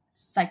your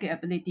psychic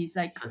abilities.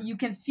 Like Sure. you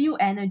can feel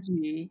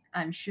energy,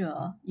 I'm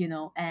sure,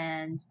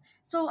 and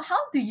so how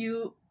do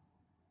you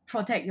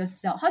protect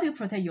yourself? How do you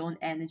protect your own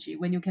energy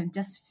when you can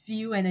just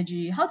feel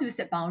energy? How do you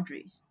set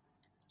boundaries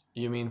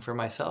You mean for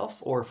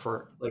myself or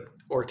for like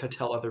or to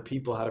tell other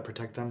people how to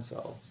protect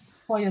themselves?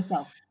 for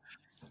yourself?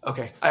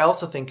 Okay. I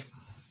also think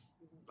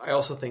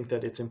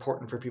that it's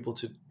important for people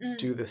to Mm,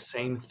 do the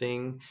same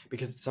thing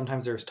because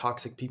sometimes there's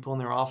toxic people in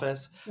their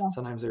office, yeah.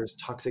 sometimes there's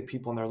toxic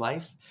people in their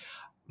life.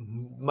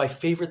 My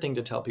favorite thing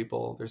to tell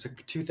people, there's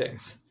two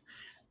things.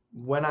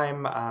 When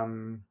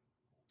I'm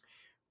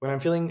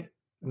feeling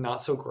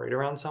not so great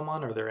around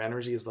someone or their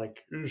energy is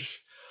like, oosh,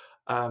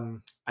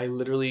 I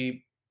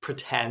literally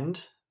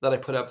pretend that I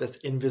put up this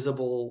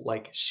invisible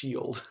like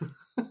shield.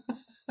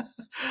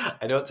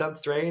 I know it sounds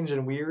strange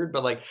and weird,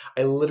 but like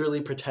I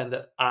literally pretend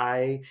that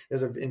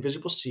there's an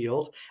invisible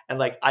shield and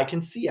like I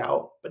can see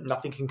out, but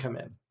nothing can come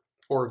in,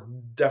 or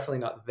definitely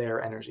not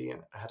their energy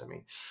ahead of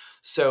me.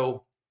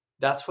 So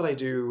that's what I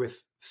do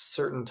with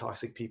certain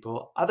toxic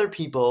people. Other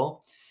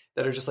people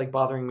that are just like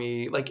bothering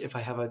me, like if I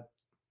have a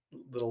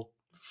little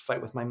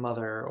fight with my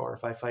mother or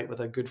if I fight with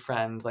a good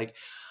friend, like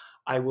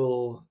I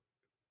will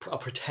I'll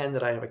pretend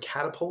that I have a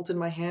catapult in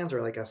my hands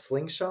or like a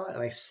slingshot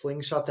and I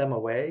slingshot them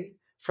away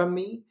from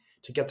me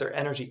to get their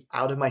energy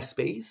out of my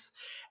space.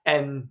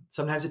 And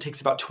sometimes it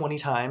takes about 20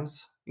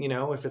 times,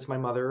 if it's my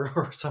mother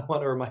or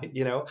someone or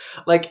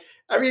like,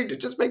 I mean, it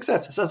just makes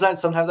sense.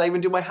 Sometimes I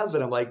even do my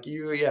husband. I'm like,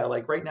 yeah,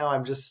 like right now I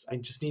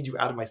just need you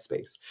out of my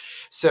space.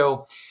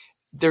 So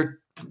they're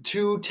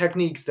two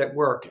techniques that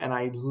work. And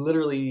I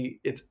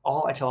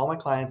tell all my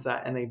clients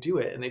that and they do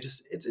it and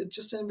it's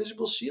just an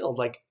invisible shield.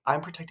 Like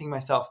I'm protecting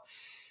myself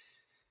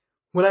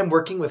when I'm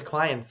working with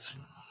clients.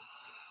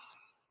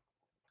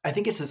 I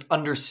think it's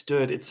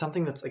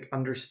something that's like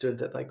understood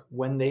that like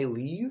when they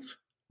leave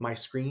my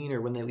screen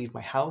or when they leave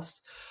my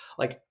house,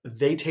 like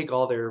they take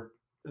all their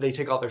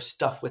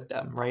stuff with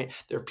them, right?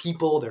 Their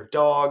people, their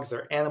dogs,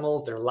 their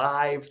animals, their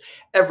lives,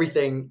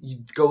 everything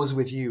goes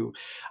with you.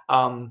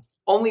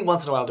 Only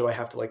once in a while do I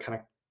have to like kind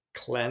of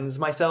cleanse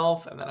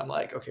myself and then I'm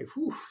like, okay,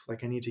 whew,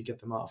 like I need to get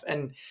them off.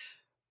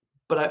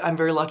 But I'm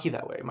very lucky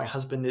that way. My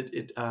husband,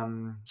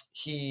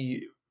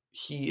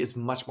 he is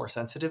much more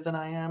sensitive than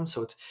I am,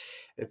 so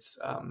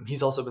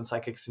he's also been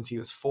psychic since he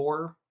was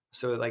 4,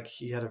 so like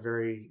he had a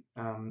very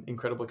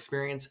incredible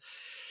experience,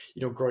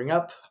 growing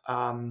up.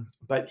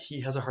 But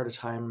he has a harder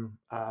time,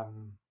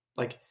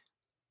 like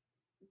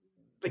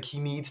he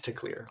needs to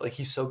clear. Like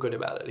he's so good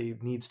about it. He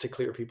needs to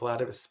clear people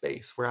out of his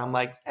space. Where I'm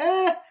like,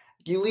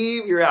 you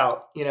leave, you're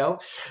out.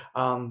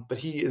 But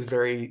he is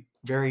very,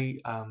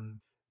 very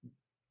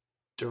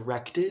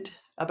directed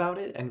about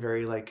it and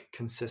very like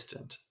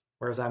consistent.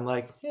 Whereas I'm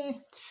like,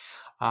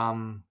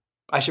 um,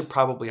 I should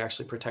probably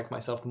actually protect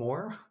myself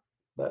more,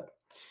 but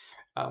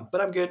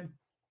I'm good.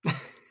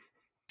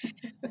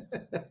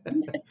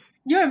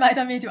 You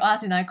reminded me to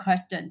ask another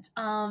question.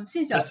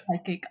 Since you're Yes.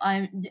 psychic,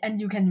 and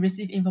you can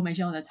receive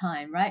information all the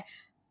time, right?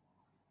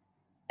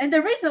 And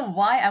the reason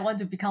why I want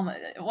to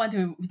want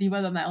to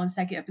develop my own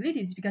psychic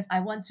abilities is because I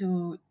want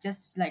to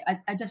just like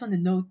I just want to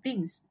know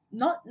things,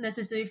 not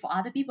necessarily for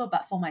other people,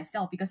 but for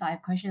myself because I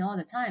have questions all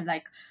the time,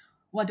 like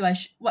what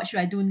should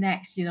I do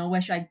next?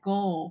 Where should I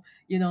go?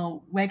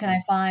 Where can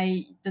I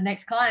find the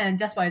next client?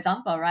 Just for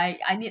example, right?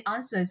 I need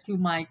answers to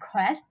my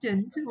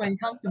questions when it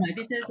comes to my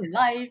business and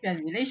life and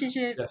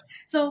relationship. Yes.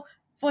 So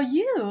for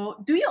you,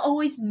 do you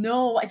always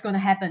know what's going to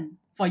happen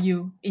for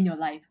you in your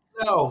life?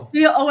 No, Do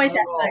you always not at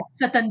have like all.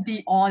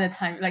 certainty all the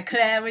time, like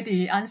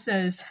clarity,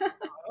 answers?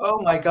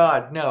 Oh my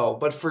God, no.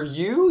 But for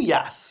you,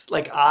 yes.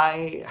 Like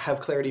I have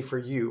clarity for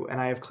you,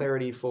 and I have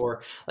clarity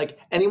for like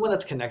anyone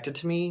that's connected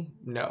to me.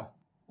 No,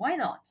 Why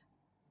not?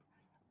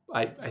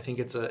 I think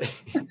it's a.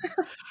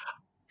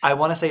 I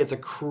want to say it's a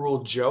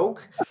cruel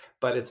joke,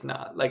 but it's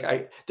not.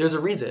 Like there's a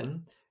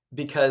reason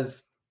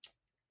because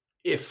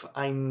if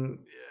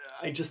I'm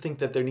I just think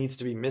that there needs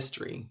to be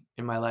mystery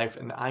in my life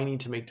and I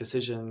need to make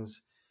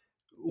decisions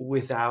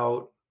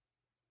without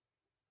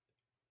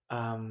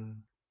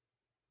um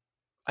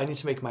I need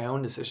to make my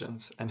own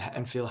decisions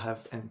and feel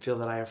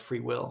that I have free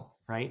will,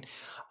 right?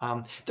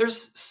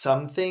 There's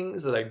some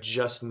things that I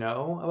just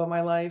know about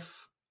my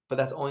life, but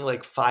that's only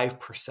like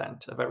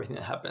 5% of everything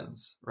that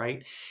happens,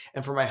 right?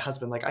 And for my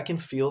husband, like I can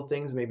feel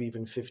things maybe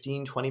even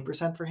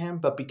 15-20% for him,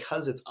 but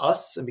because it's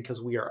us and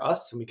because we are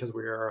us and because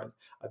we are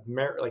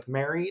like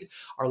married,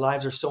 our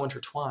lives are so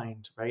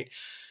intertwined, right?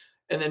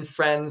 And then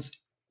friends,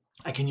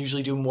 I can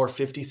usually do more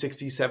 50,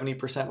 60,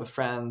 70% with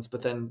friends,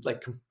 but then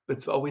like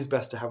it's always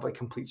best to have like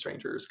complete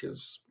strangers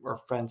because or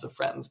friends of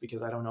friends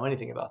because I don't know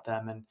anything about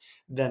them. And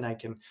then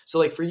so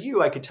like for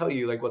you, I could tell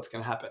you like what's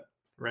going to happen,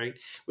 right?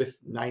 With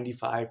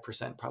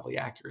 95% probably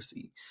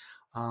accuracy.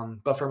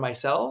 But for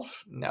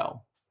myself,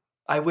 no.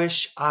 I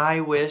wish,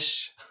 I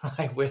wish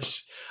I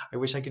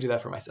could do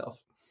that for myself.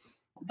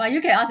 But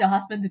you can ask your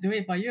husband to do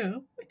it for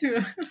you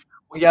too.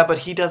 Well, yeah, but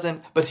he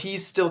doesn't, but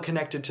he's still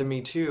connected to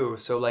me too.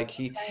 So like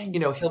Right.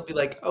 he'll be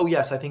like, "Oh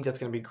yes, I think that's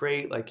going to be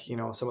great." Like,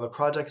 some of the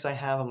projects I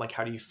have, I'm like,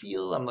 "How do you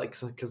feel?" I'm like,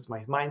 "Cuz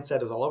my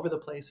mindset is all over the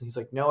place." And he's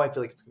like, "No, I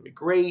feel like it's going to be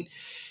great."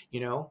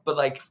 But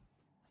like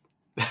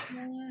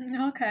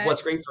Okay.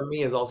 what's great for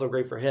me is also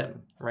great for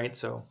him, right?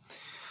 So,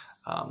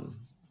 um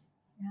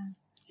Yeah.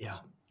 yeah.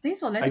 Thanks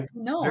for letting I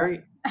me know.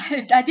 very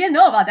I didn't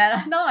know about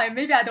that. Now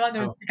maybe I don't want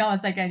to oh become a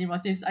psychic anymore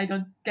since I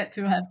don't get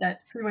to have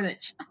that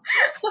privilege.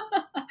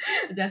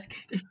 Just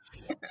kidding.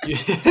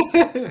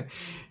 you,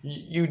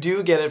 you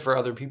do get it for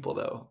other people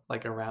though,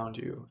 like around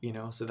you, you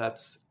know, so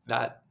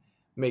that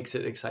makes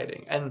it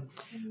exciting and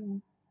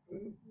Mm.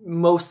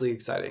 mostly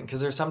exciting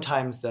because there's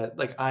sometimes that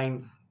like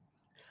I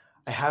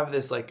have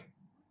this like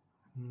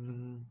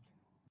mm,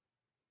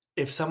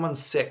 if someone's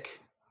sick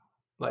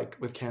like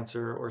with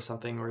cancer or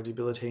something or a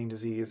debilitating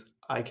disease,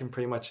 I can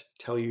pretty much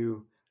tell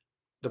you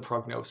the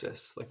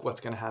prognosis, like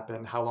what's going to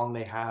happen, how long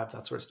they have,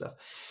 that sort of stuff.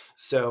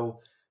 So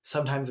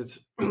sometimes it's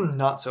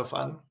not so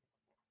fun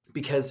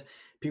because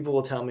people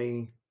will tell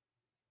me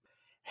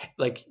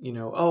like, you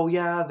know, oh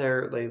yeah,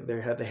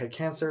 they had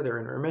cancer, they're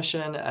in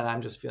remission, and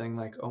I'm just feeling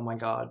like, oh my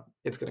god,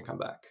 it's going to come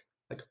back.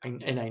 Like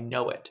and I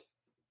know it,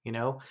 you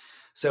know.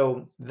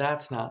 So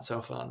that's not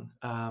so fun.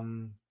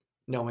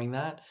 Knowing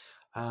that.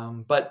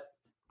 But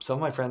some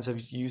of my friends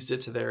have used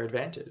it to their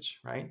advantage,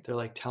 right? They're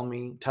like, tell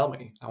me.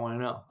 I want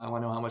to know. I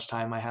want to know how much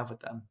time I have with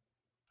them.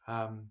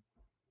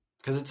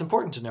 Because it's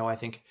important to know, I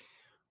think,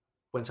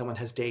 when someone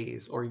has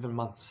days or even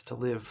months to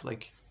live,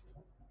 like,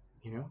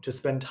 you know, to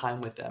spend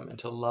time with them and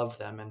to love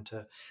them and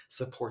to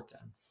support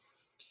them.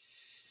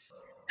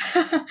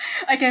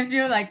 I can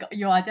feel like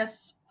you are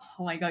just,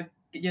 oh my god,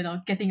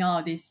 getting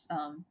all this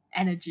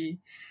energy.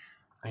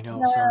 I know,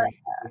 No,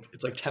 sorry.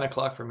 It's like 10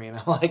 o'clock for me, and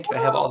I'm like, I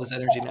have all this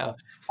energy now.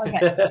 okay.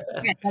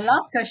 Okay. The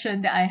last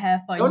question that I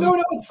have for No, you. no,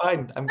 no, it's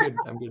fine. I'm good.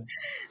 I'm good.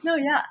 No,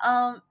 yeah.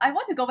 I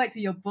want to go back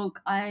to your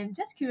book. I'm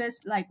just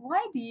curious, like,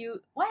 why are you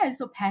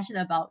so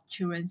passionate about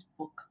children's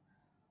book?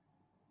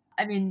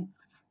 I mean,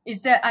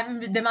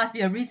 there must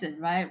be a reason,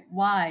 right?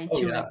 Why Oh,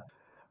 children? yeah.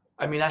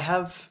 I mean,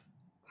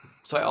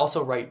 so I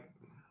also write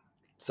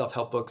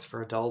self-help books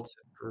for adults,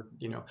 for,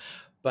 you know,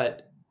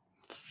 but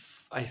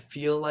I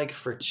feel like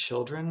for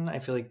children, I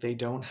feel like they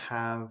don't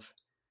have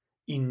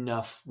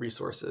enough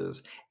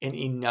resources and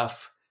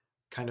enough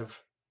kind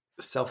of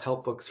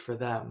self-help books for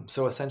them.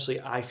 So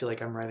essentially, I feel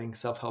like I'm writing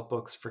self-help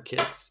books for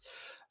kids,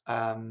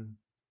 um,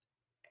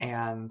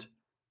 and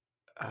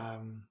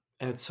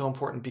and it's so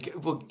important because,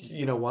 well,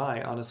 you know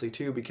why? Honestly,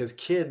 too, because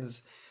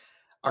kids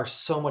are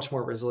so much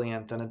more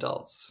resilient than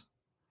adults.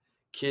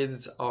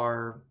 Kids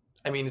are,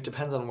 I mean, it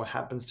depends on what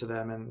happens to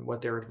them and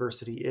what their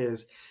adversity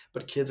is,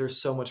 but kids are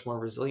so much more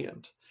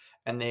resilient,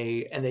 and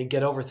they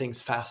get over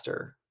things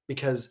faster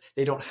because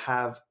they don't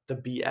have the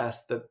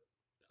BS that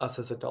us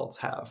as adults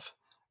have,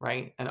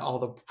 right? And all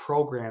the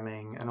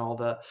programming and all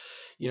the,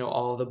 you know,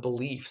 all the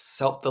beliefs,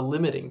 the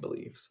limiting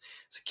beliefs.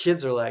 So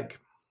kids are like,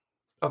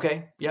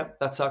 okay, yep,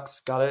 that sucks,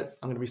 got it,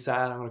 I'm gonna be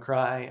sad, I'm gonna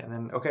cry, and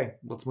then okay,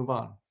 let's move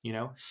on, you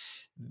know.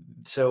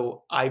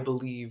 So I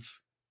believe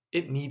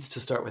it needs to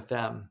start with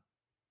them.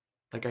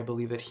 Like I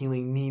believe that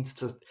healing needs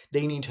to,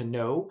 they need to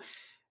know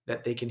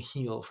that they can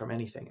heal from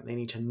anything, and they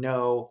need to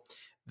know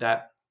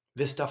that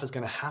this stuff is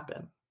going to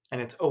happen,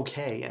 and it's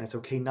okay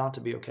not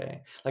to be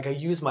okay. Like I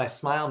use my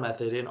smile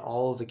method in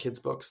all of the kids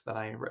books that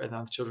I write,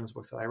 the children's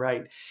books that I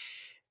write,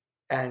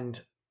 and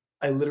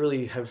I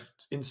literally have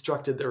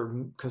instructed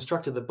or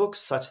constructed the books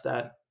such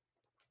that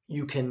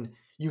you can,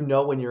 you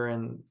know, when you're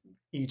in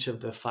each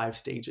of the 5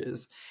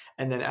 stages,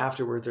 and then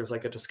afterward there's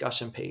like a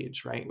discussion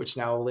page, right, which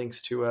now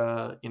links to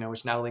a, you know,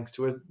 which now links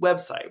to a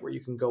website where you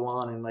can go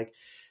on and like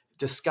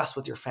discuss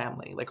with your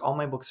family. Like all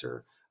my books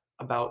are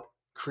about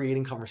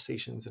creating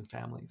conversations in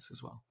families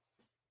as well.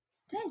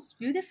 That's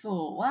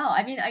beautiful. Wow.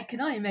 I mean, I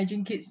cannot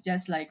imagine kids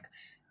just like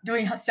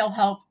doing self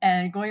help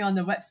and going on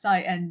the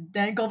website and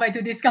then go back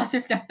to discuss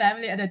with their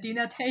family at the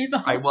dinner Right. table.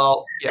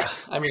 Well, yeah.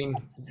 I mean,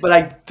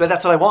 but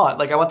that's what I want.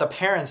 Like I want the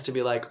parents to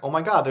be like, "Oh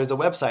my god, there's a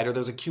website or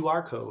there's a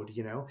QR code,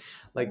 you know?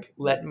 Like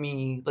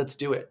let's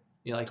do it.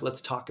 You know, like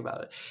let's talk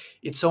about it."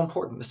 It's so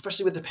important,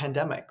 especially with the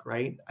pandemic,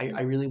 right?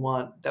 I really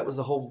want, that was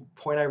the whole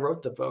point I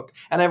wrote the book.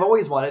 And I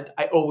always wanted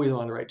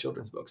to write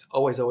children's books.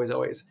 Always, always,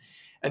 always.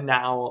 And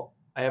now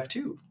I have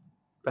 2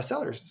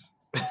 bestsellers.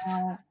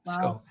 Wow.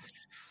 Wow. So,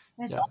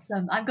 That's yeah.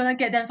 awesome. I'm gonna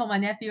get them for my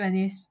nephew and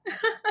niece.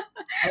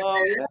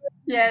 Oh, yeah.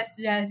 Yes,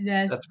 yes,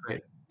 yes. That's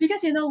great.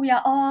 Because we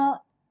are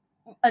all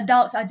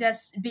adults are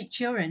just big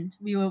children.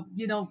 We were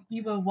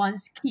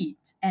once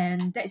kids,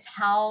 and that's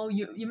how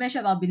you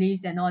measure our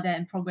beliefs and all that,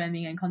 and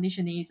programming and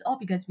conditioning is all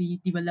because we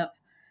develop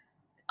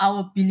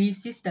our belief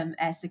system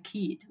as a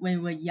kid when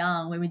we were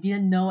young, when we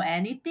didn't know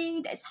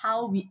anything. That's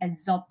how we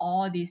absorb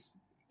all this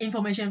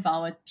information from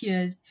our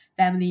peers,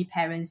 family,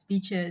 parents,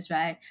 teachers,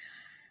 right? Mhm.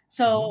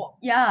 So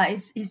yeah,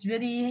 it's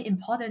really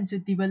important to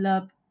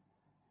develop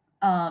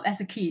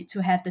as a kid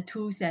to have the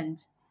tools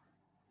and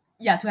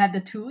yeah, to have the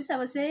tools, I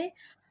would say,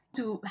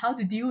 to how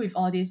to deal with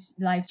all these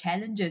life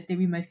challenges that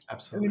we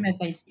Absolutely. may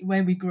face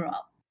when we grow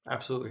up.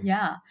 Absolutely.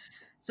 Yeah.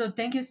 So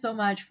thank you so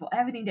much for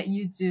everything that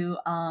you do.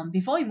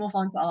 Before we move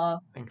on to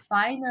our Thanks.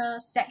 final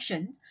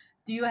section,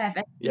 do you have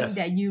anything Yes.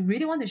 that you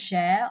really want to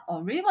share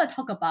or really want to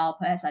talk about?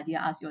 Perhaps I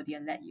didn't ask you or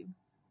didn't let you.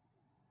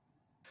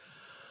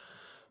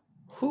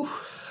 Whew.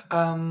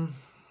 Um,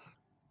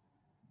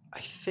 I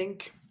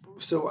think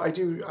So I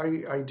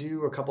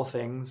do a couple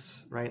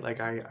things, right? Like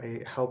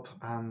I help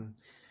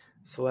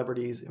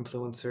celebrities,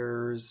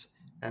 influencers,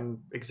 and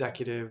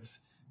executives,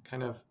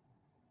 kind of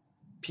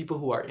people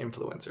who are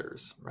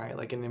influencers, right?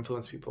 Like, and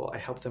influence people. I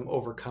help them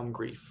overcome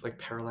grief, like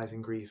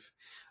paralyzing grief.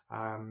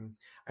 I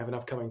have an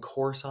upcoming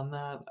course on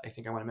that. I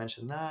think I want to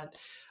mention that.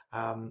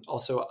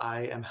 Also,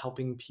 I am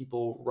helping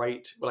people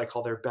write what I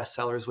call their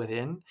bestsellers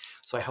within.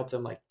 So I help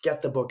them like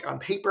get the book on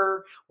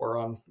paper or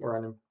on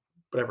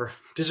whatever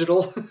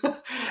digital,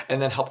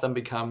 and then help them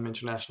become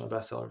international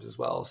bestsellers as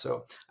well.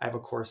 So I have a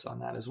course on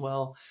that as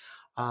well.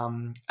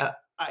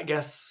 I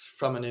guess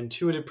from an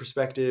intuitive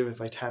perspective,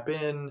 if I tap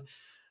in,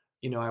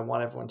 I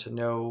want everyone to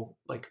know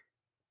like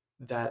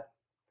that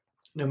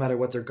no matter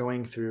what they're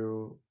going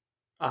through,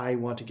 I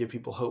want to give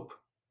people hope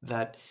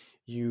that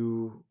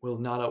you will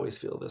not always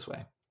feel this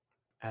way,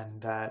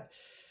 and that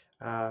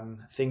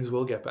things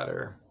will get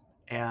better.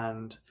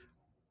 And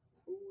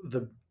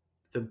the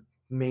the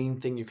main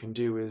thing you can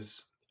do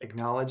is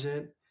acknowledge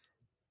it,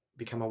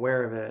 become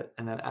aware of it,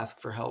 and then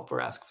ask for help or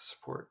ask for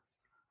support.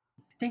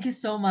 Thank you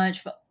so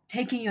much for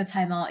taking your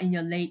time out in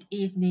your late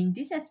evening.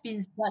 This has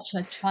been such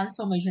a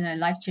transformational and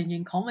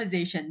life-changing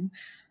conversation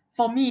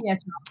for me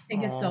as well.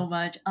 Thank you so Oh,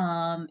 much.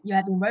 You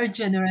have been very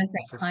generous and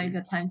that's so kind with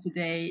your sweet. time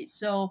today.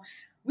 So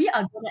we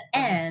are gonna Oh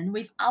yeah. end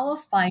with our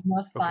final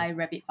Okay. five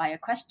rapid fire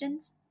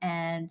questions,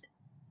 and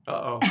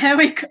Uh-oh.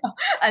 every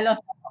I love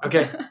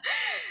Okay. that.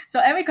 So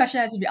every question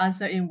has to be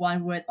answered in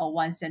one word or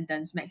one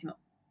sentence maximum.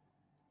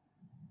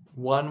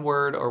 One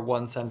word or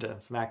one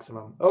sentence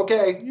maximum.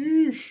 Okay.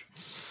 Yeesh.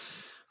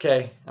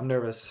 Okay, I'm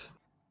nervous.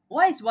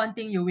 What is one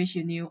thing you wish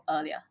you knew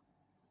earlier?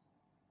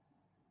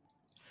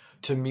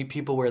 To meet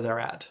people where they're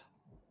at.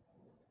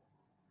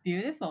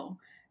 Beautiful.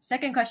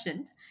 Second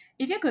question.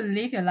 If you could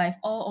live your life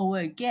all over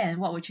again,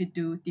 what would you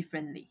do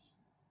differently?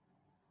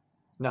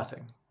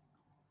 Nothing.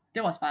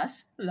 That was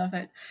fast. Love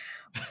it.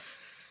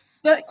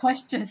 Third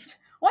question.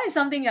 What is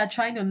something you're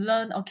trying to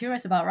learn or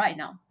curious about right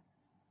now?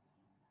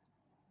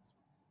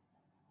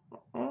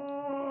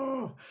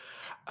 Oh.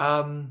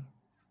 Um,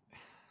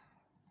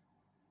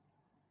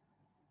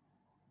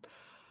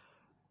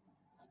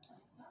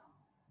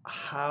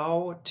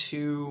 how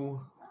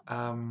to,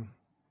 I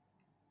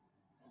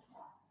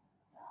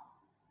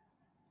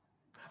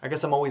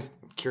guess I'm always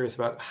curious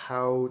about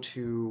how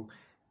to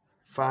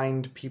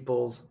find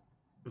people's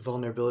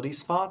vulnerability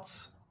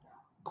spots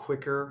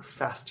quicker,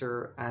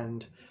 faster,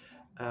 and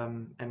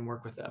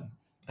work with them.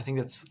 I think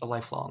that's a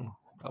lifelong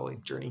probably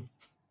journey.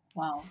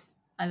 Wow.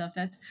 I love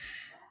that.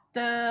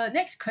 The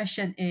next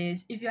question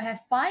is if you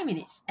have 5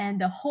 minutes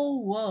and the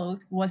whole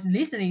world was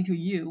listening to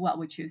you, what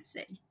would you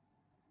say?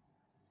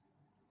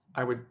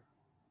 I would,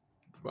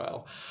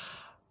 well,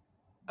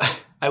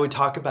 I would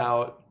talk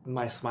about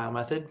my smile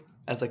method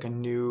as like a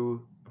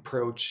new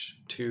approach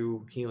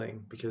to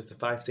healing because the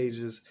 5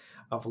 stages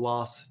of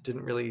loss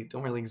don't really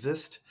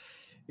exist.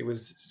 It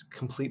was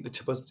complete.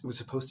 It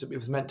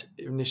was meant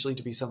initially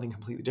to be something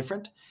completely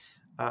different.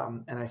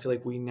 And I feel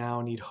like we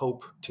now need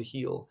hope to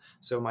heal.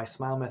 So my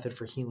smile method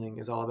for healing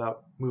is all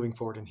about moving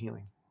forward and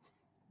healing.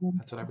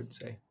 That's what I would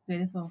say.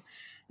 Beautiful.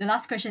 The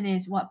last question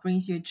is what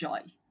brings you joy?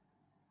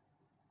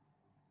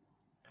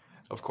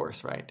 Of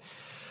course, right?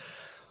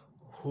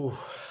 Whew.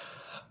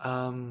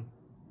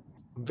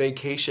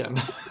 Vacation.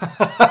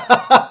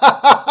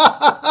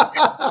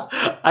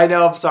 I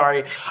know, I'm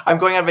sorry. I'm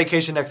going on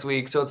vacation next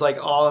week, so it's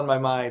like all in my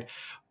mind.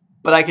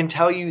 But I can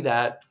tell you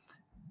that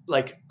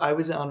like I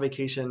was on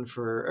vacation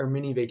for or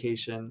mini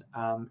vacation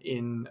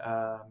in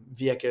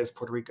Vieques,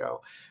 Puerto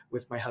Rico,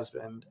 with my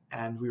husband,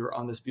 and we were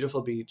on this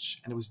beautiful beach,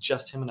 and it was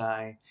just him and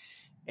I.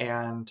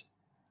 And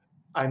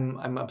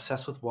I'm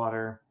obsessed with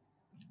water,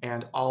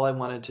 and all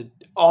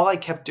I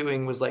kept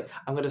doing was like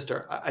I'm going to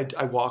start.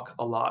 I walk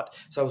a lot,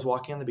 so I was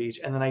walking on the beach,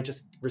 and then I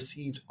just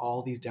received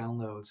all these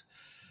downloads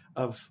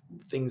of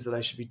things that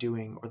I should be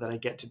doing or that I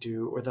get to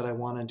do or that I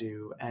want to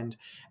do, and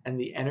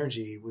the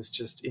energy was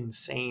just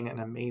insane and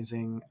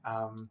amazing.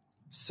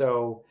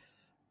 So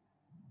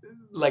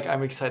like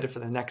I'm excited for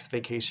the next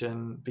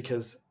vacation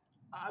because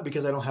I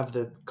don't have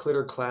the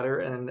clitter clatter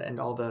and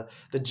all the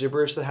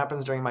gibberish that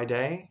happens during my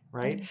day,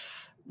 right?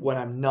 When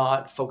I'm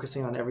not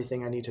focusing on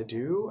everything I need to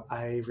do,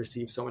 I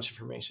receive so much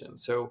information.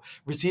 So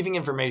receiving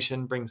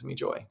information brings me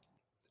joy,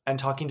 and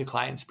talking to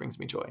clients brings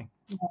me joy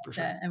for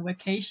sure. That and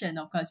vacation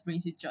of course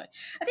brings you joy.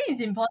 I think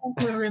it's important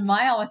to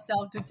remind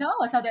ourselves to tell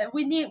ourselves that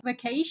we need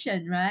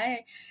vacation,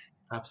 right?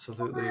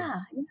 Absolutely.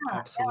 Yeah.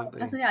 Absolutely.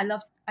 Personally,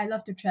 I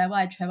love to travel.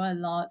 I travel a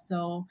lot,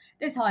 so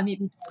that's how I meet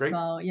people as Great.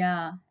 well.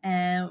 Yeah,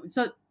 and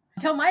so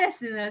tell my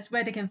listeners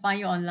where they can find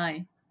you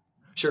online.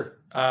 Sure.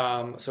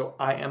 So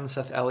I am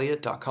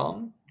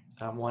SethEliot.com.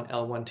 One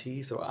L, one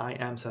T. So I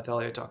am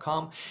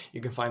SethEliot.com.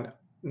 You can find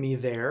me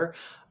there.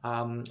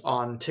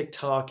 On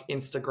TikTok,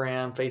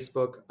 Instagram,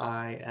 Facebook,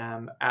 I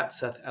am at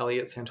Seth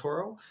Eliot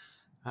Santoro.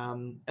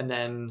 And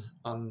then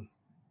on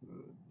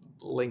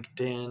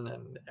LinkedIn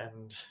and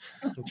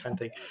I'm trying to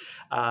think,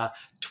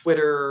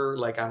 Twitter,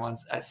 like I'm on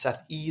at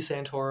Seth E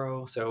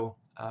Santoro. So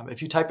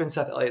if you type in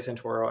Seth Eliot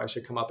Santoro, I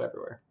should come up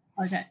everywhere.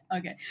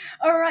 Okay.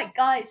 All right,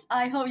 guys.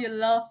 I hope you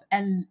love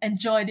and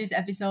enjoy this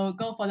episode.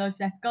 Go follow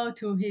Seth. Go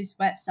to his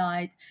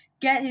website.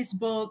 Get his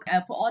book.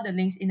 I'll put all the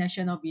links in the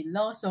show note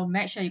below. So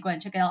make sure you go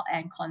and check it out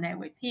and connect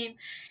with him.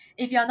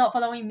 If you are not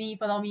following me,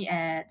 follow me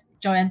at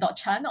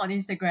joyan.chan on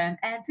Instagram.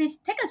 And please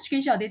take a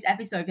screenshot of this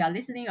episode if you are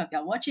listening or if you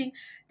are watching.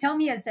 Tell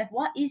me and Seth,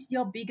 what is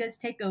your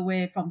biggest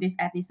takeaway from this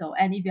episode?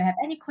 And if you have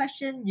any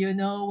question, you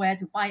know where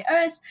to find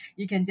us.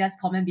 You can just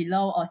comment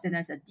below or send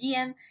us a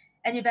DM.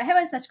 And if you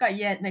haven't subscribed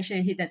yet, make sure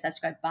you hit the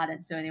subscribe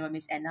button so you won't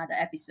miss another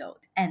episode.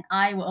 And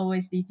I will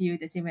always leave you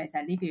the same way as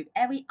I leave you with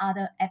every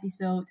other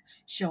episode.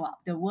 Show up.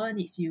 The world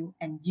needs you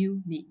and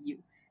you need you.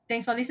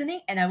 Thanks for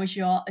listening, and I wish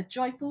you all a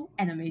joyful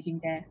and amazing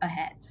day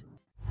ahead.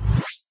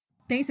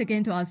 Thanks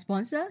again to our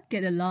sponsor,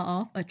 Get the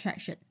Law of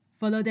Attraction.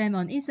 Follow them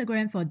on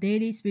Instagram for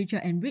daily spiritual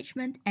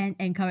enrichment and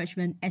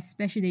encouragement,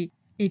 especially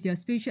if your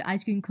spiritual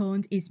ice cream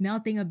cone is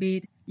melting a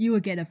bit. You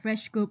will get a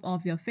fresh scoop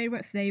of your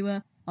favorite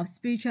flavor of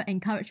spiritual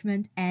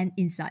encouragement and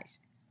insights.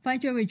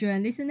 Find Your with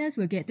Joyan listeners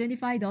will get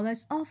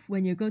 $25 off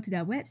when you go to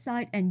their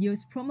website and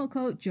use promo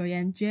code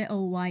Joyan,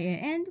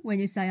 Joyan, when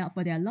you sign up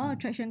for their Law of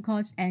Attraction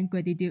course and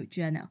gratitude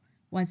journal.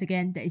 Once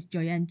again, that is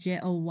Joyan,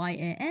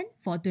 Joyan,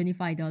 for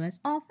 $25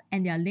 off,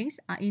 and their links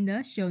are in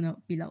the show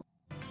note below.